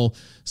Hotel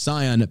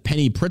scion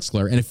Penny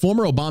Pritzker and a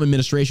former Obama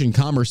administration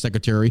commerce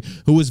secretary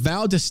who was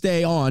vowed to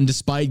stay on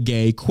despite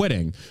Gay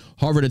quitting.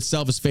 Harvard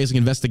itself is facing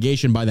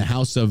investigation by the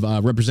House of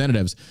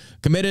Representatives,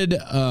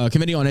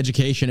 Committee on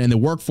Education and the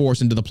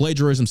Workforce into the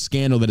plagiarism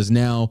scandal that is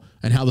now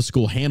and how the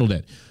school handled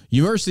it.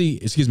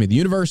 The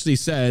university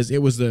says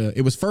it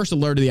was first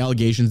alerted to the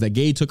allegations that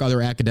Gay took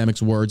other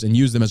academics' words and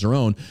used them as her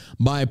own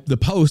by the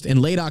Post in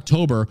late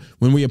October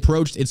when we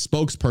approached its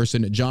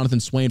spokesperson, Jonathan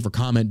Swain, for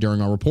comment during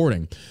our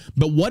reporting.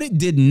 But what it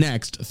did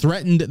next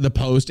threatened the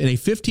Post in a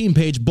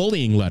 15-page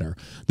bullying letter.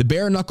 The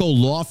bare-knuckle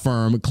law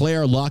firm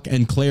Claire Luck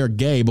and Claire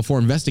Gay, before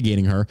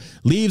investigating her,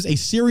 leaves a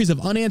series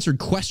of unanswered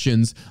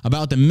questions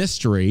about the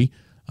the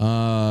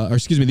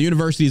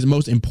university's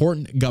most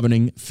important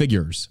governing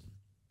figures.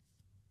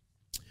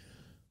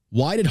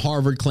 Why did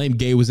Harvard claim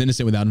Gay was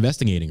innocent without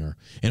investigating her?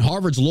 In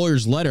Harvard's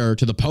lawyer's letter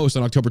to the Post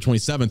on October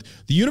 27th,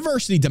 the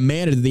university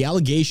demanded that the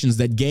allegations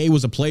that Gay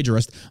was a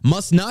plagiarist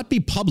must not be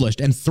published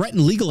and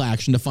threatened legal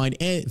action to find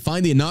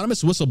the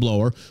anonymous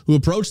whistleblower who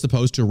approached the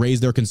Post to raise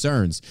their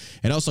concerns.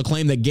 It also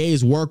claimed that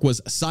Gay's work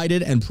was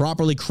cited and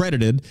properly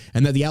credited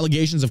and that the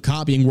allegations of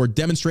copying were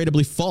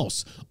demonstrably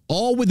false,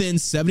 all within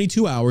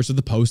 72 hours of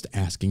the Post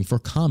asking for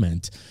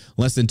comment.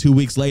 Less than 2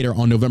 weeks later,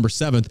 on November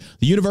 7th,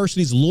 the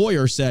university's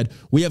lawyer said,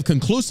 "We have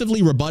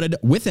conclusively rebutted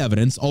with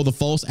evidence all the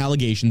false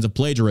allegations of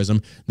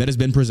plagiarism that has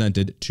been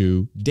presented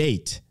to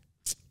date."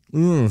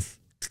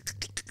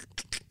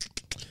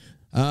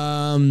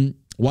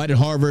 Why did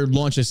Harvard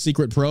launch a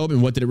secret probe,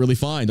 and what did it really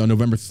find? On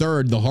November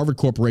 3rd, the Harvard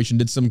Corporation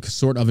did some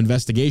sort of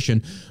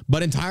investigation,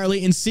 but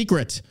entirely in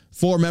secret.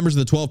 4 members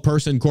of the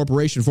 12-person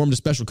corporation formed a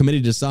special committee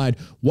to decide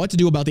what to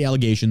do about the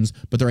allegations,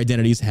 but their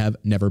identities have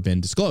never been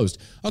disclosed.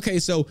 Okay,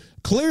 so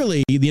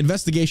clearly the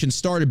investigation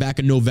started back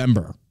in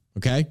November,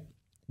 okay?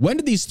 When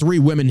did these 3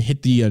 women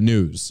hit the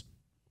news?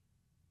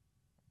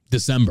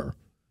 December.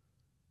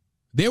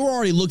 They were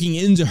already looking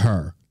into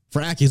her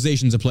for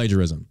accusations of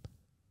plagiarism.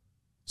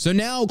 So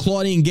now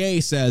Claudine Gay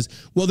says,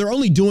 well, they're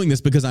only doing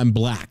this because I'm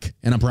black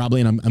and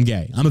I'm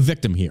gay. I'm a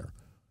victim here.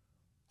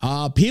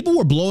 People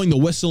were blowing the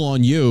whistle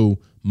on you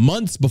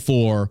months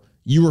before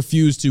you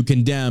refused to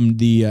condemn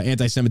the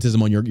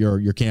anti-Semitism on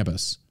your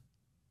campus.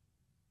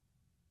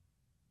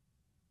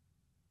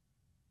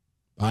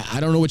 I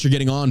don't know what you're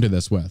getting on to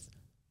this with.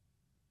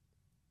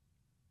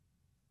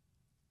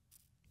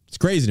 It's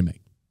crazy to me.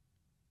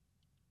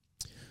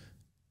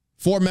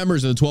 4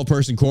 members of the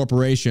 12-person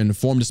corporation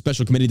formed a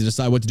special committee to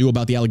decide what to do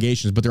about the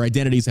allegations, but their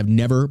identities have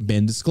never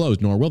been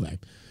disclosed, nor will they.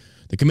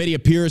 The committee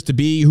appears to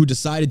be who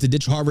decided to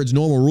ditch Harvard's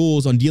normal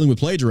rules on dealing with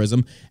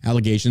plagiarism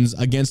allegations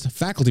against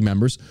faculty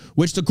members,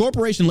 which the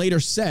corporation later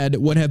said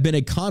would have been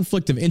a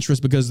conflict of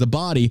interest because the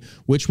body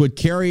which would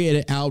carry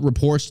it out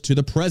reports to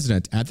the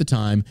president, at the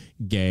time,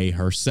 Gay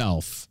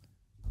herself.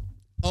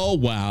 Oh,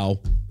 wow.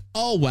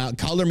 Oh, wow.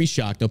 Color me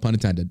shocked, no pun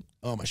intended.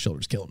 Oh, my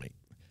shoulder's killing me.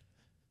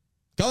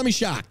 Color me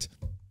shocked.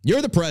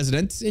 You're the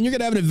president, and you're going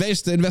to have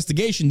an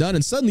investigation done,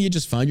 and suddenly you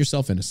just find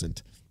yourself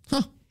innocent.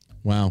 Huh.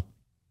 Wow.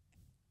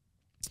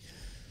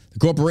 The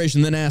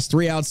corporation then asked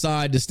 3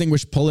 outside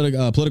distinguished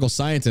political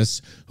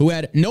scientists who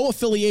had no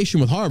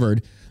affiliation with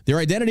Harvard. Their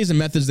identities and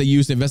methods they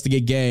used to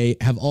investigate Gay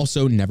have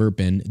also never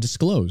been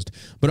disclosed.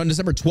 But on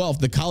December 12th,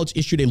 the college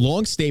issued a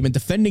long statement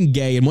defending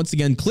Gay and once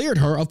again cleared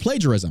her of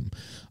plagiarism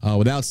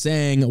without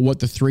saying what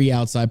the 3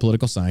 outside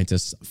political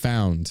scientists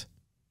found.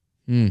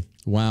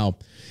 Wow.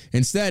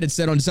 Instead, it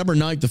said on December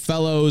 9th, the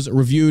fellows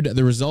reviewed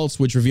the results,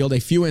 which revealed a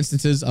few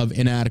instances of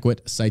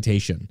inadequate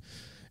citation.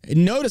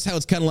 And notice how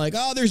it's kind of like,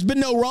 oh, there's been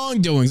no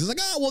wrongdoings. It's like,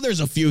 oh, well, there's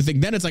a few things.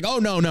 Then it's like, oh,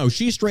 no,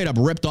 she straight up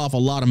ripped off a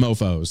lot of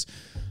mofos.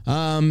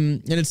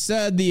 And it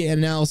said the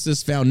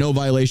analysis found no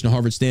violation of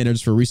Harvard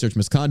standards for research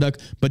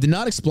misconduct, but did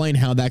not explain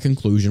how that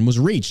conclusion was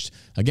reached.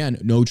 Again,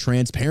 no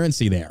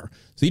transparency there.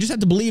 So you just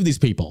have to believe these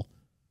people.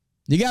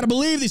 You got to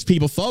believe these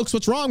people, folks.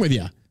 What's wrong with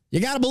you? You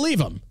got to believe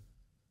them.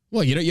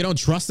 Well, you don't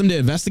trust them to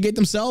investigate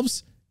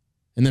themselves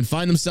and then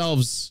find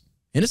themselves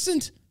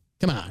innocent?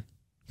 Come on.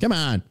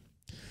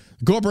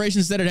 The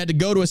corporation said it had to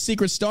go to a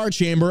secret star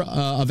chamber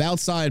of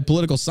outside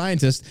political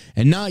scientists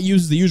and not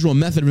use the usual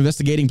method of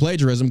investigating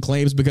plagiarism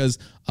claims because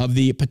of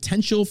the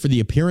potential for the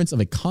appearance of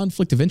a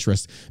conflict of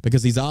interest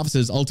because these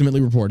offices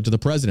ultimately reported to the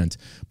president.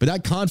 But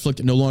that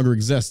conflict no longer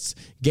exists.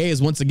 Gay is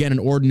once again an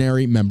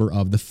ordinary member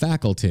of the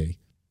faculty.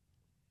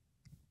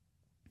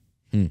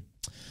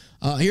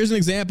 Here's an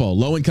example,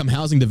 low-income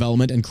housing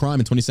development and crime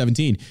in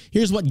 2017.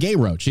 Here's what Gay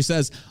wrote. She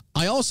says,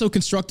 I also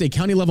construct a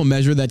county-level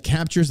measure that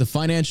captures the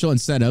financial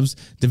incentives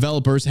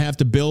developers have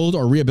to build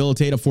or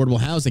rehabilitate affordable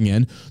housing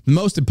in the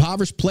most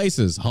impoverished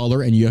places,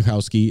 Haller and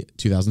Yachowski,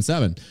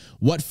 2007.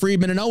 What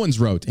Friedman and Owens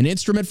wrote, an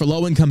instrument for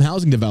low-income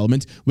housing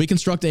development, we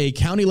construct a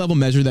county-level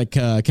measure that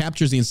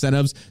captures the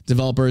incentives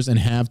developers and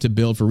have to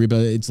build for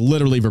rehabilitation. It's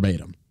literally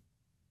verbatim.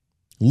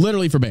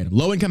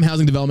 Low-income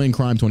housing development and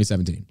crime,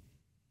 2017.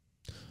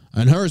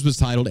 And hers was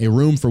titled A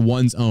Room for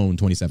One's Own,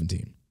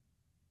 2017.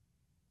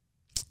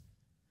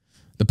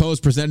 The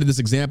Post presented this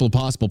example of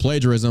possible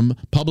plagiarism,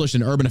 published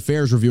in Urban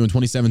Affairs Review in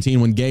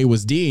 2017 when Gay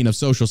was dean of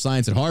social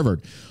science at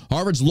Harvard.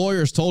 Harvard's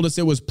lawyers told us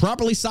it was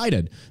properly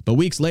cited, but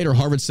weeks later,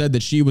 Harvard said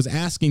that she was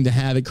asking to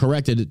have it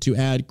corrected to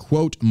add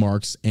quote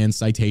marks and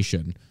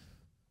citation.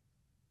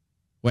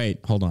 Wait,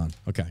 hold on.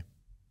 Okay.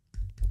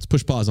 Let's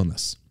push pause on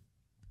this.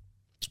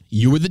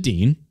 You were the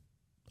dean.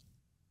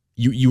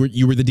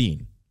 You were the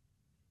dean.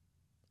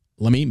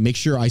 Let me make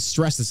sure I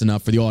stress this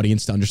enough for the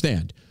audience to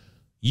understand.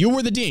 You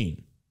were the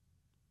dean.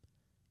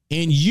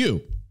 And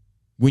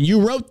when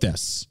you wrote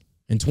this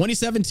in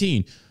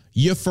 2017,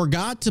 you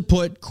forgot to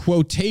put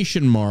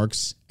quotation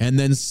marks and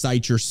then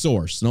cite your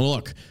source. Now,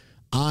 look,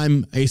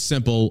 I'm a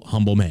simple,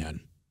 humble man.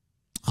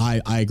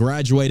 I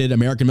graduated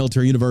American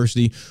Military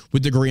University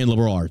with a degree in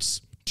liberal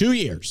arts. 2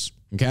 years,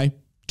 okay?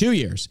 2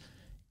 years.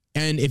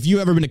 And if you've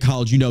ever been to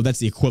college, you know that's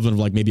the equivalent of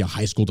like maybe a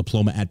high school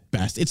diploma at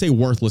best. It's a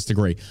worthless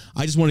degree.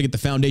 I just want to get the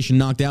foundation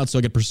knocked out so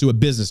I could pursue a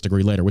business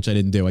degree later, which I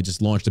didn't do. I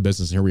just launched a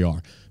business and here we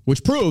are,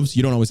 which proves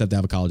you don't always have to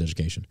have a college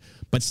education.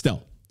 But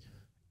still,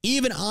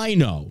 even I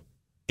know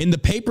in the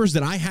papers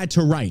that I had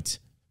to write,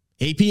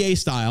 APA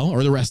style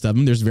or the rest of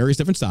them, there's various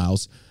different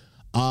styles,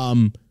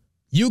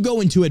 you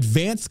go into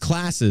advanced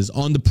classes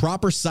on the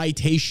proper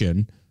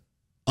citation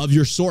of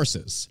your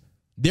sources.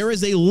 There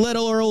is a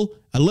literal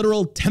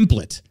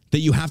template that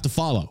you have to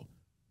follow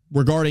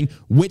regarding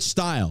which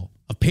style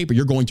of paper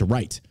you're going to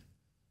write.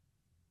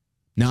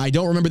 Now, I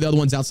don't remember the other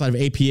ones outside of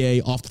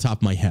APA off the top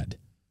of my head,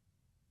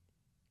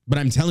 but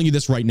I'm telling you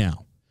this right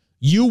now.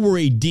 You were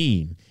a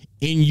dean,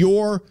 and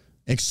your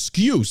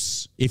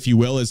excuse, if you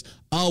will, is,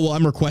 oh, well,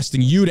 I'm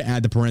requesting you to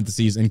add the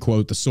parentheses and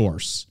quote the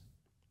source.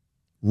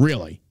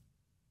 Really?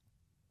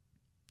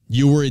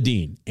 You were a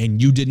dean,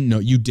 and you did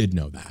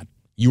know that.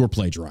 You were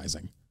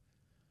plagiarizing.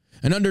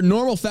 And under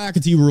normal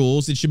faculty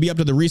rules, it should be up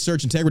to the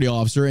research integrity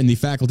officer in the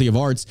Faculty of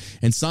Arts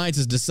and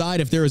Sciences to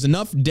decide if there is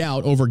enough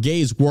doubt over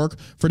Gay's work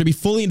for it to be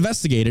fully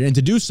investigated and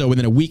to do so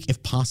within a week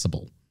if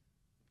possible.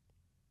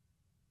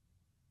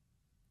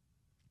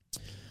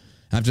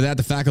 After that,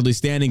 the Faculty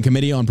Standing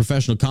Committee on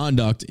Professional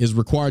Conduct is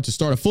required to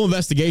start a full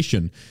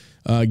investigation,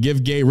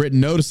 give Gay written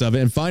notice of it,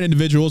 and find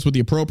individuals with the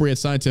appropriate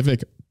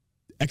scientific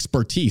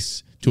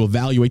expertise to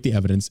evaluate the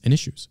evidence and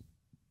issues.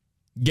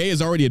 Gay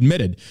has already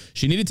admitted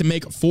she needed to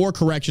make 4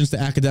 corrections to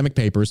academic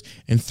papers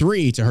and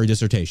 3 to her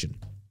dissertation.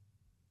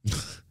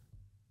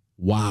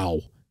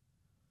 Wow.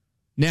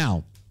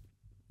 Now,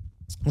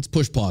 let's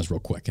push pause real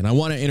quick. And I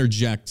want to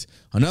interject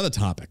another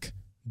topic.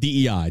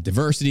 DEI,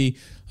 diversity,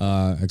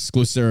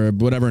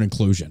 exclusive, whatever, and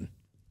inclusion.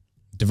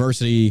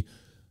 Diversity,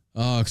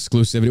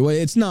 exclusivity. Well,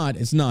 it's not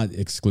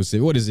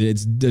exclusive. What is it?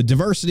 It's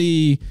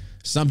diversity,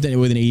 something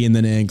with an E and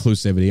then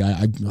inclusivity.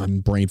 I'm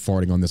brain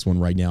farting on this one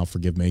right now.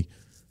 Forgive me.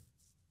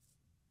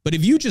 But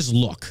if you just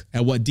look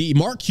at what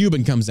Mark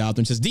Cuban comes out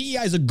there and says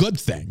DEI is a good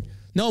thing.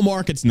 No,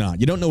 Mark, it's not.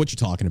 You don't know what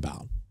you're talking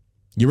about.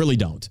 You really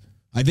don't.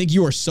 I think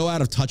you are so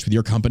out of touch with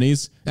your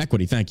companies.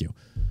 Equity, thank you.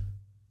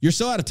 You're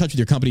so out of touch with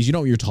your companies, you know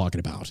what you're talking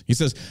about. He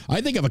says,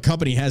 I think if a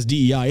company has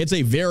DEI, it's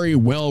a very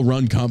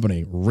well-run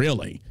company.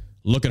 Really?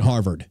 Look at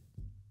Harvard.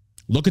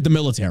 Look at the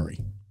military.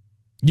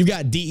 You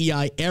got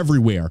DEI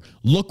everywhere.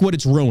 Look what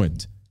it's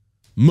ruined.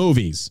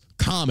 Movies,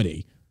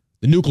 comedy,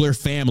 the nuclear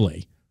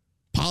family,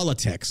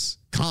 politics,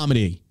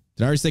 comedy.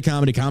 Did I already say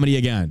comedy? Comedy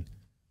again.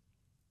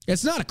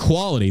 It's not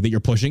equality that you're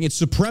pushing. It's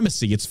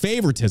supremacy. It's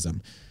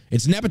favoritism.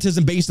 It's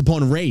nepotism based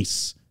upon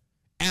race.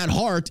 At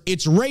heart,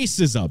 it's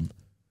racism.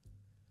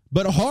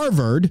 But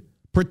Harvard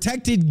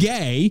protected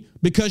gay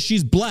because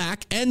she's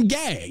black and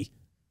gay.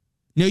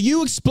 Now,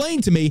 you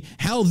explain to me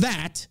how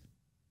that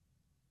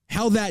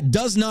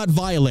does not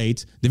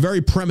violate the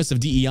very premise of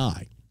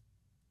DEI.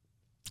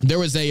 There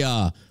was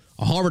a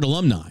Harvard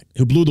alumni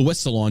who blew the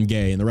whistle on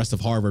gay and the rest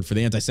of Harvard for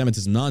the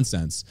anti-Semitism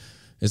nonsense.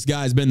 This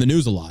guy's been in the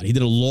news a lot. He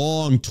did a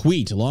long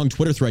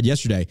Twitter thread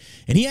yesterday,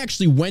 and he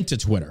actually went to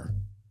Twitter.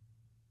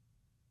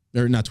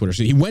 Or not Twitter,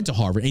 so he went to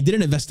Harvard, and he did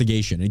an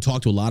investigation, and he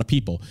talked to a lot of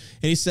people,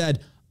 and he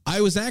said,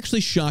 I was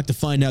actually shocked to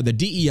find out that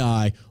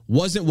DEI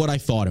wasn't what I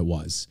thought it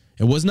was.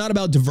 It was not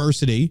about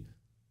diversity.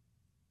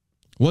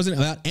 It wasn't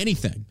about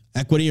anything,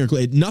 equity or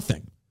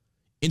nothing.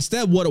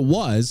 Instead, what it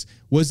was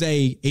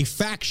a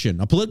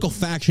faction, a political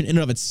faction in and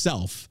of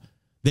itself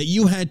that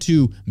you had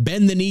to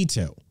bend the knee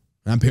to.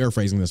 I'm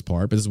paraphrasing this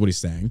part, but this is what he's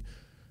saying.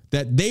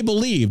 That they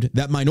believed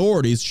that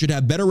minorities should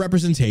have better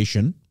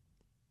representation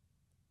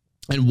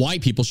and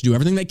white people should do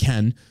everything they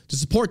can to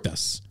support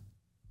this.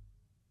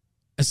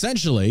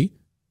 Essentially,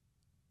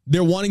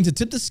 they're wanting to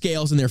tip the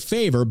scales in their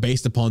favor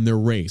based upon their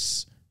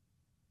race.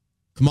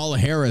 Kamala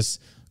Harris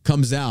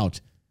comes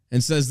out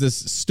and says this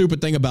stupid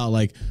thing about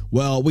like,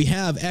 well, we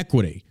have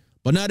equity,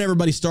 but not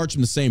everybody starts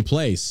from the same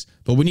place,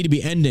 but we need to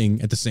be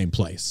ending at the same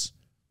place.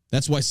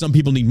 That's why some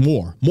people need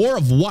more. More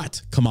of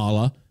what,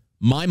 Kamala?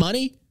 My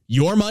money?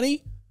 Your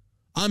money?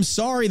 I'm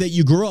sorry that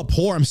you grew up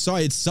poor. I'm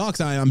sorry. It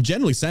sucks. I'm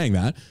generally saying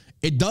that.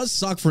 It does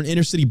suck for an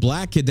inner city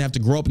black kid to have to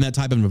grow up in that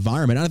type of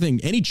environment. I don't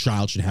think any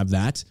child should have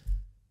that.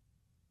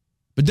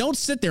 But don't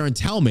sit there and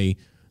tell me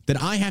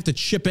that I have to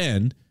chip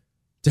in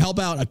to help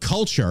out a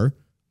culture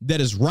that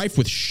is rife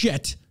with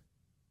shit.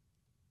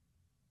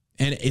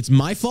 And it's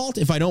my fault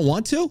if I don't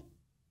want to?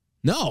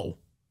 No.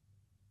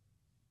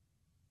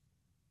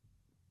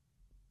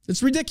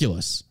 It's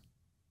ridiculous.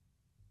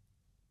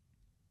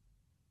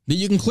 That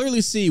you can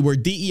clearly see where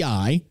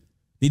DEI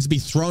needs to be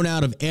thrown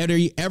out of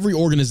every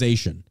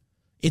organization.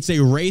 It's a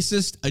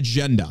racist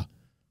agenda.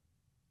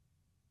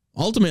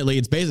 Ultimately,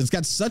 it's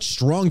got such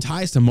strong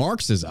ties to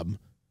Marxism.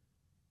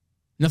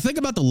 Now think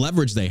about the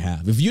leverage they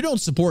have. If you don't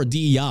support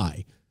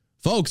DEI,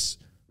 folks,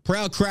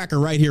 Proud Cracker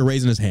right here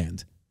raising his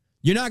hand.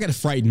 You're not going to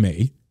frighten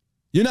me.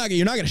 You're not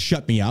going to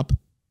shut me up.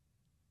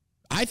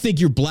 I think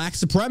you're black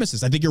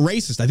supremacist. I think you're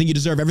racist. I think you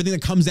deserve everything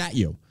that comes at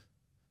you.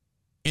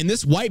 And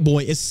this white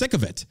boy is sick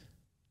of it.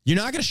 You're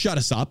not going to shut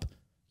us up.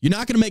 You're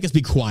not going to make us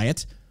be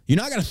quiet. You're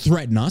not going to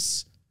threaten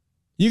us.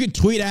 You can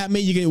tweet at me.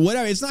 You can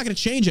whatever. It's not going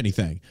to change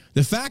anything.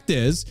 The fact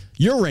is,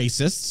 you're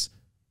racists,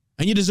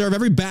 and you deserve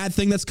every bad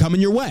thing that's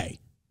coming your way.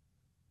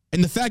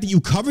 And the fact that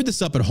you covered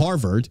this up at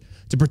Harvard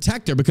to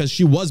protect her because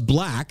she was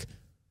black,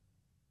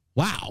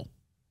 wow.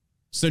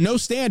 So no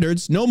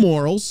standards, no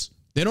morals.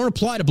 They don't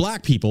apply to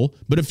black people.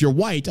 But if you're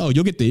white, oh,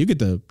 you get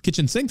the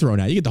kitchen sink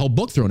thrown at you. You get the whole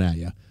book thrown at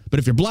you. But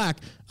if you're black,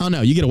 oh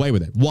no, you get away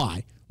with it.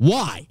 Why?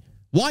 Why?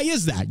 Why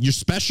is that? You're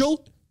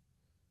special?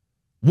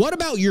 What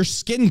about your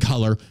skin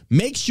color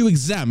makes you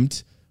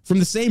exempt from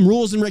the same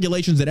rules and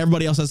regulations that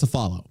everybody else has to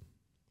follow?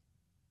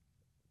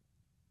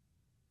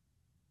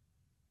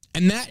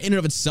 And that in and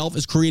of itself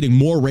is creating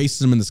more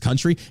racism in this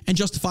country, and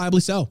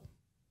justifiably so.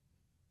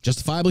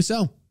 Justifiably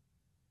so.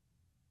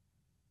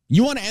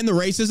 You want to end the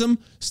racism?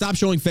 Stop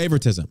showing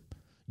favoritism.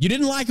 You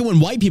didn't like it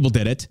when white people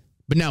did it,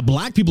 but now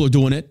black people are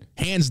doing it,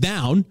 hands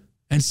down,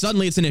 and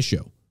suddenly it's an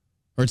issue.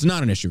 Or it's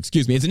not an issue,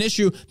 excuse me. It's an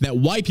issue that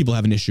white people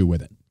have an issue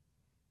with it.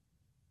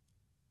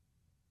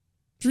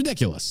 It's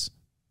ridiculous.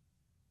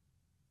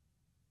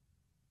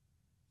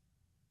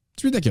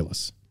 It's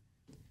ridiculous.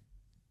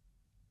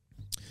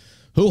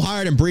 Who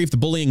hired and briefed the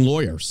bullying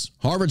lawyers?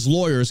 Harvard's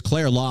lawyers,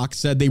 Claire Locke,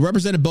 said they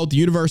represented both the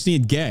university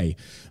and gay,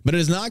 but it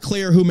is not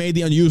clear who made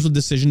the unusual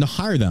decision to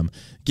hire them,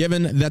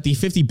 given that the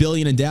 $50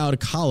 billion endowed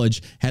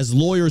college has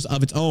lawyers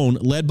of its own,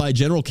 led by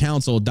General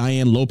Counsel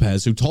Diane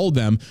Lopez, who told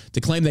them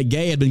to claim that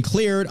Gay had been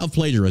cleared of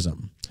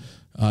plagiarism.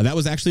 That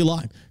was actually a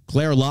lie.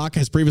 Claire Locke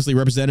has previously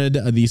represented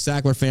the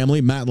Sackler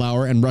family, Matt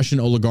Lauer, and Russian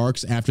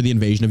oligarchs after the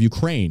invasion of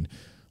Ukraine.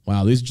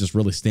 Wow, these are just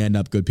really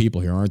stand-up good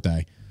people here, aren't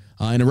they?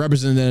 And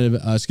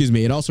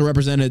it also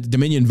represented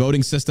Dominion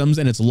Voting Systems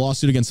in its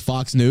lawsuit against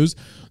Fox News.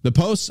 The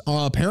Post's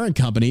parent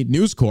company,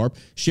 News Corp,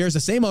 shares the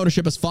same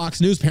ownership as Fox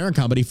News parent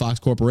company, Fox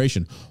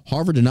Corporation.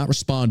 Harvard did not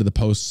respond to the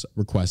Post's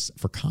request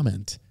for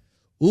comment.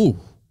 Ooh,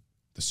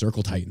 the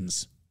Circle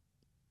tightens.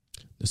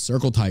 The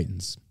Circle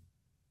tightens.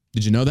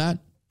 Did you know that?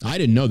 I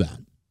didn't know that.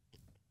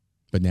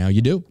 But now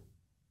you do.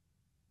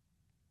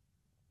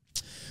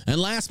 And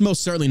last,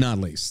 most certainly not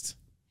least,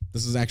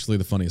 this is actually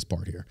the funniest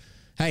part here.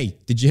 Hey,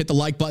 did you hit the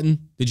like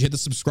button? Did you hit the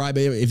subscribe?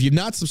 If you've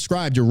not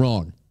subscribed, you're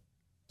wrong.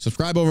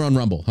 Subscribe over on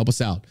Rumble. Help us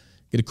out.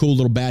 Get a cool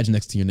little badge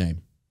next to your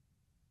name.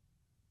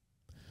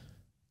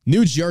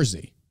 New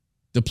Jersey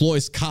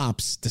deploys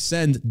cops to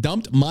send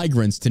dumped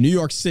migrants to New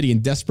York City in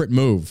desperate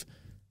move.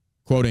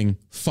 Quoting,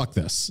 fuck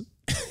this.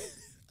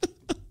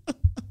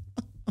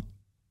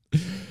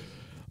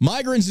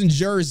 Migrants in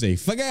Jersey,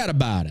 forget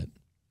about it.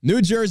 New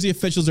Jersey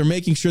officials are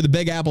making sure the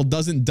Big Apple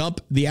doesn't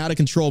dump the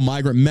out-of-control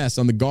migrant mess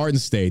on the Garden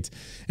State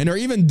and are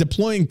even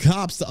deploying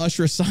cops to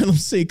usher asylum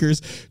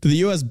seekers to the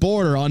U.S.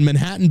 border on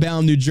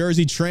Manhattan-bound New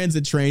Jersey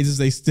transit trains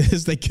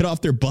as they get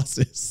off their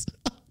buses.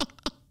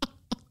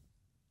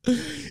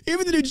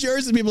 Even the New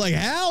Jersey people are like,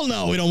 hell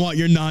no, we don't want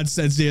your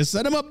nonsense here.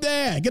 Send them up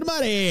there. Get them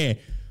out of here.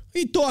 What are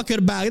you talking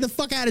about? Get the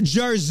fuck out of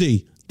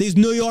Jersey. These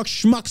New York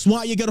schmucks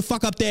want you to get the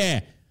fuck up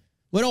there.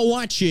 We don't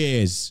want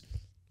yous.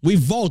 We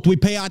vote. We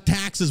pay our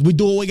taxes. We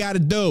do what we got to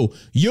do.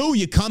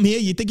 You come here.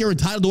 You think you're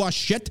entitled to our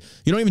shit?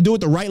 You don't even do it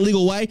the right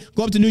legal way?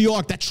 Go up to New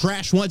York. That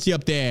trash wants you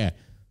up there.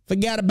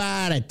 Forget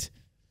about it.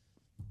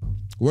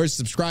 Where's the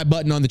subscribe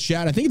button on the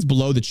chat? I think it's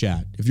below the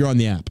chat if you're on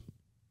the app.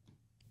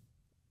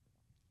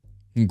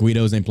 And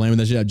Guido's ain't playing with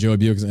that shit. Joey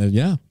Buick's,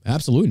 yeah,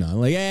 absolutely not.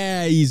 Like,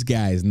 yeah, these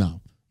guys, no.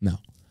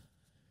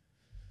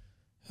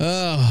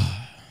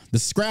 The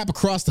scrap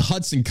across the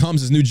Hudson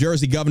comes as New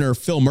Jersey Governor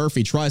Phil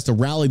Murphy tries to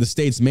rally the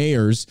state's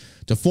mayors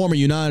to form a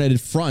united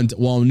front,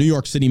 while New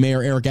York City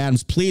Mayor Eric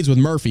Adams pleads with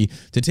Murphy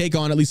to take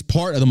on at least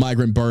part of the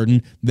migrant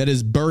burden that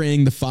is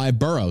burying the 5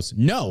 boroughs.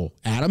 No,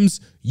 Adams,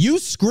 you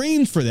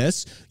screamed for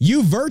this.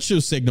 You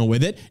virtue signal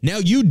with it. Now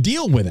you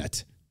deal with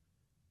it.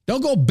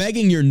 Don't go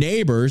begging your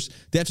neighbors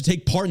to have to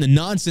take part in the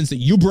nonsense that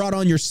you brought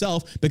on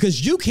yourself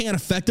because you can't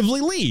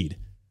effectively lead.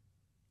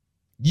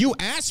 You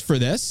asked for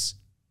this.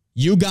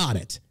 You got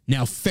it.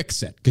 Now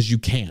fix it, because you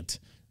can't.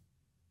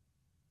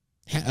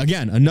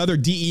 Again, another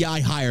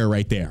DEI hire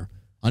right there.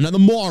 Another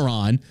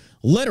moron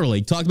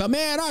literally talked about,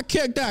 man, I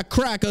kicked that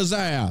cracker's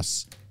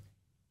ass.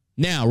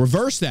 Now,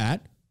 reverse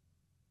that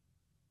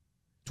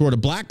toward a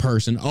black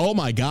person. Oh,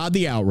 my God,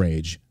 the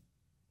outrage.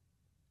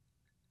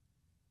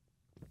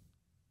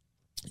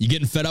 You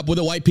getting fed up with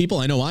it, white people?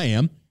 I know I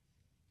am.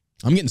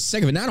 I'm getting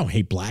sick of it. Now I don't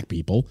hate black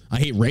people. I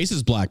hate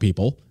racist black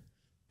people.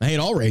 I hate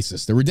all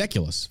racists. They're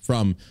ridiculous.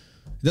 It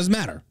doesn't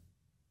matter.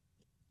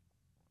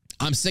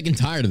 I'm sick and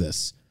tired of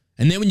this.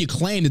 And then when you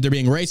claim that they're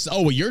being racist,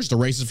 oh, well, you're just a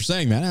racist for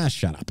saying that.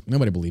 Shut up.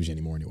 Nobody believes you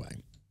anymore anyway.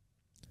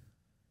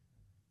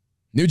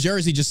 New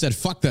Jersey just said,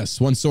 fuck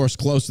this. One source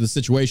close to the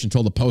situation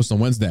told the Post on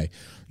Wednesday.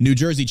 New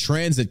Jersey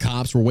transit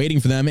cops were waiting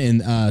for them in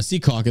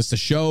Secaucus to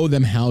show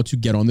them how to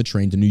get on the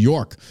train to New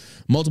York.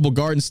 Multiple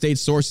Garden State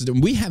sources.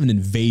 We have an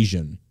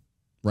invasion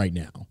right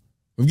now.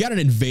 We've got an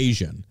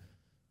invasion.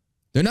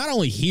 They're not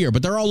only here,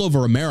 but they're all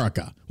over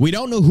America. We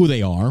don't know who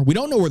they are. We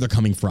don't know where they're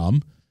coming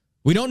from.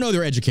 We don't know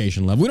their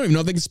education level. We don't even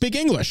know if they can speak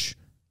English.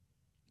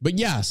 But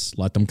yes,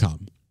 let them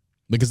come,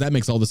 because that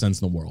makes all the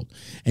sense in the world.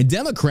 And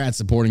Democrats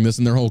supporting this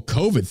and their whole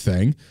COVID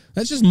thing,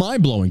 that's just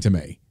mind-blowing to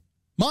me.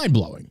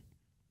 Mind-blowing.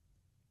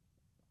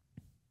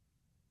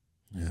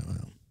 Yeah,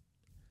 well.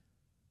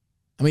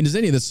 I mean, does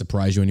any of this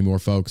surprise you anymore,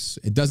 folks?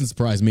 It doesn't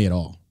surprise me at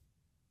all.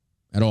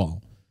 At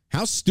all.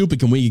 How stupid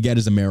can we get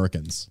as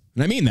Americans?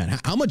 And I mean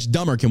that. How much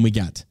dumber can we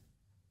get?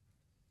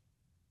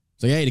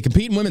 So, hey, to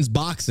compete in women's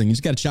boxing, you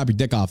just got to chop your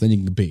dick off, then you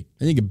can compete.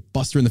 Then you can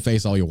bust her in the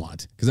face all you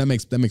want, because that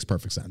makes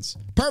perfect sense.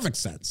 Perfect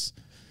sense.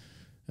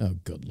 Oh,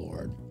 good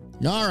Lord.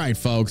 All right,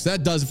 folks,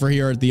 that does it for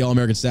here at the All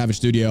American Savage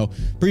Studio.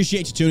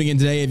 Appreciate you tuning in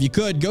today. If you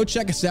could, go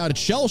check us out at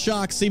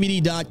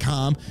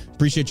shellshockcbd.com.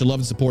 Appreciate your love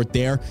and support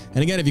there.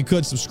 And again, if you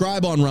could,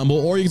 subscribe on Rumble,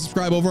 or you can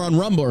subscribe over on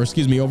Rumble, or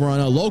over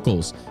on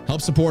Locals.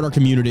 Help support our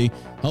community.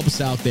 Help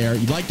us out there.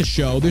 You like the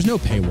show, there's no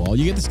paywall.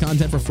 You get this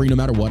content for free no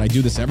matter what. I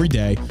do this every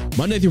day,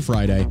 Monday through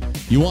Friday.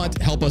 You want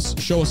to help us,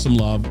 show us some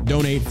love,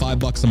 donate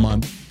 $5 a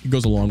month. It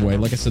goes a long way.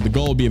 Like I said, the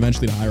goal would be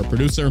eventually to hire a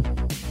producer,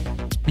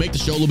 make the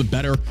show a little bit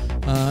better,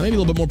 maybe a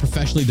little bit more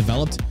professionally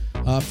developed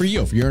for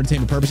you, for your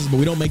entertainment purposes. But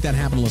we don't make that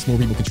happen unless more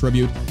people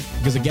contribute.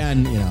 Because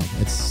again,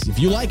 it's, if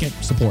you like it,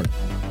 support it.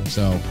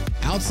 So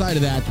outside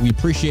of that, we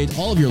appreciate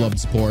all of your love and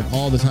support,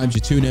 all the times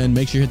you tune in.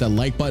 Make sure you hit that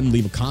like button,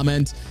 leave a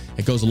comment.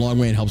 It goes a long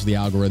way and helps with the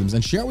algorithms.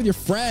 And share it with your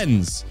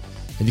friends.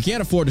 If you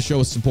can't afford to show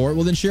us support,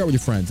 well, then share it with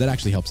your friends. That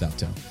actually helps out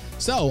too.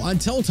 So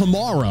until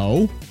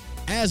tomorrow,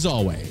 as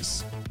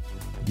always,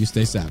 you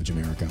stay savage,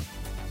 America.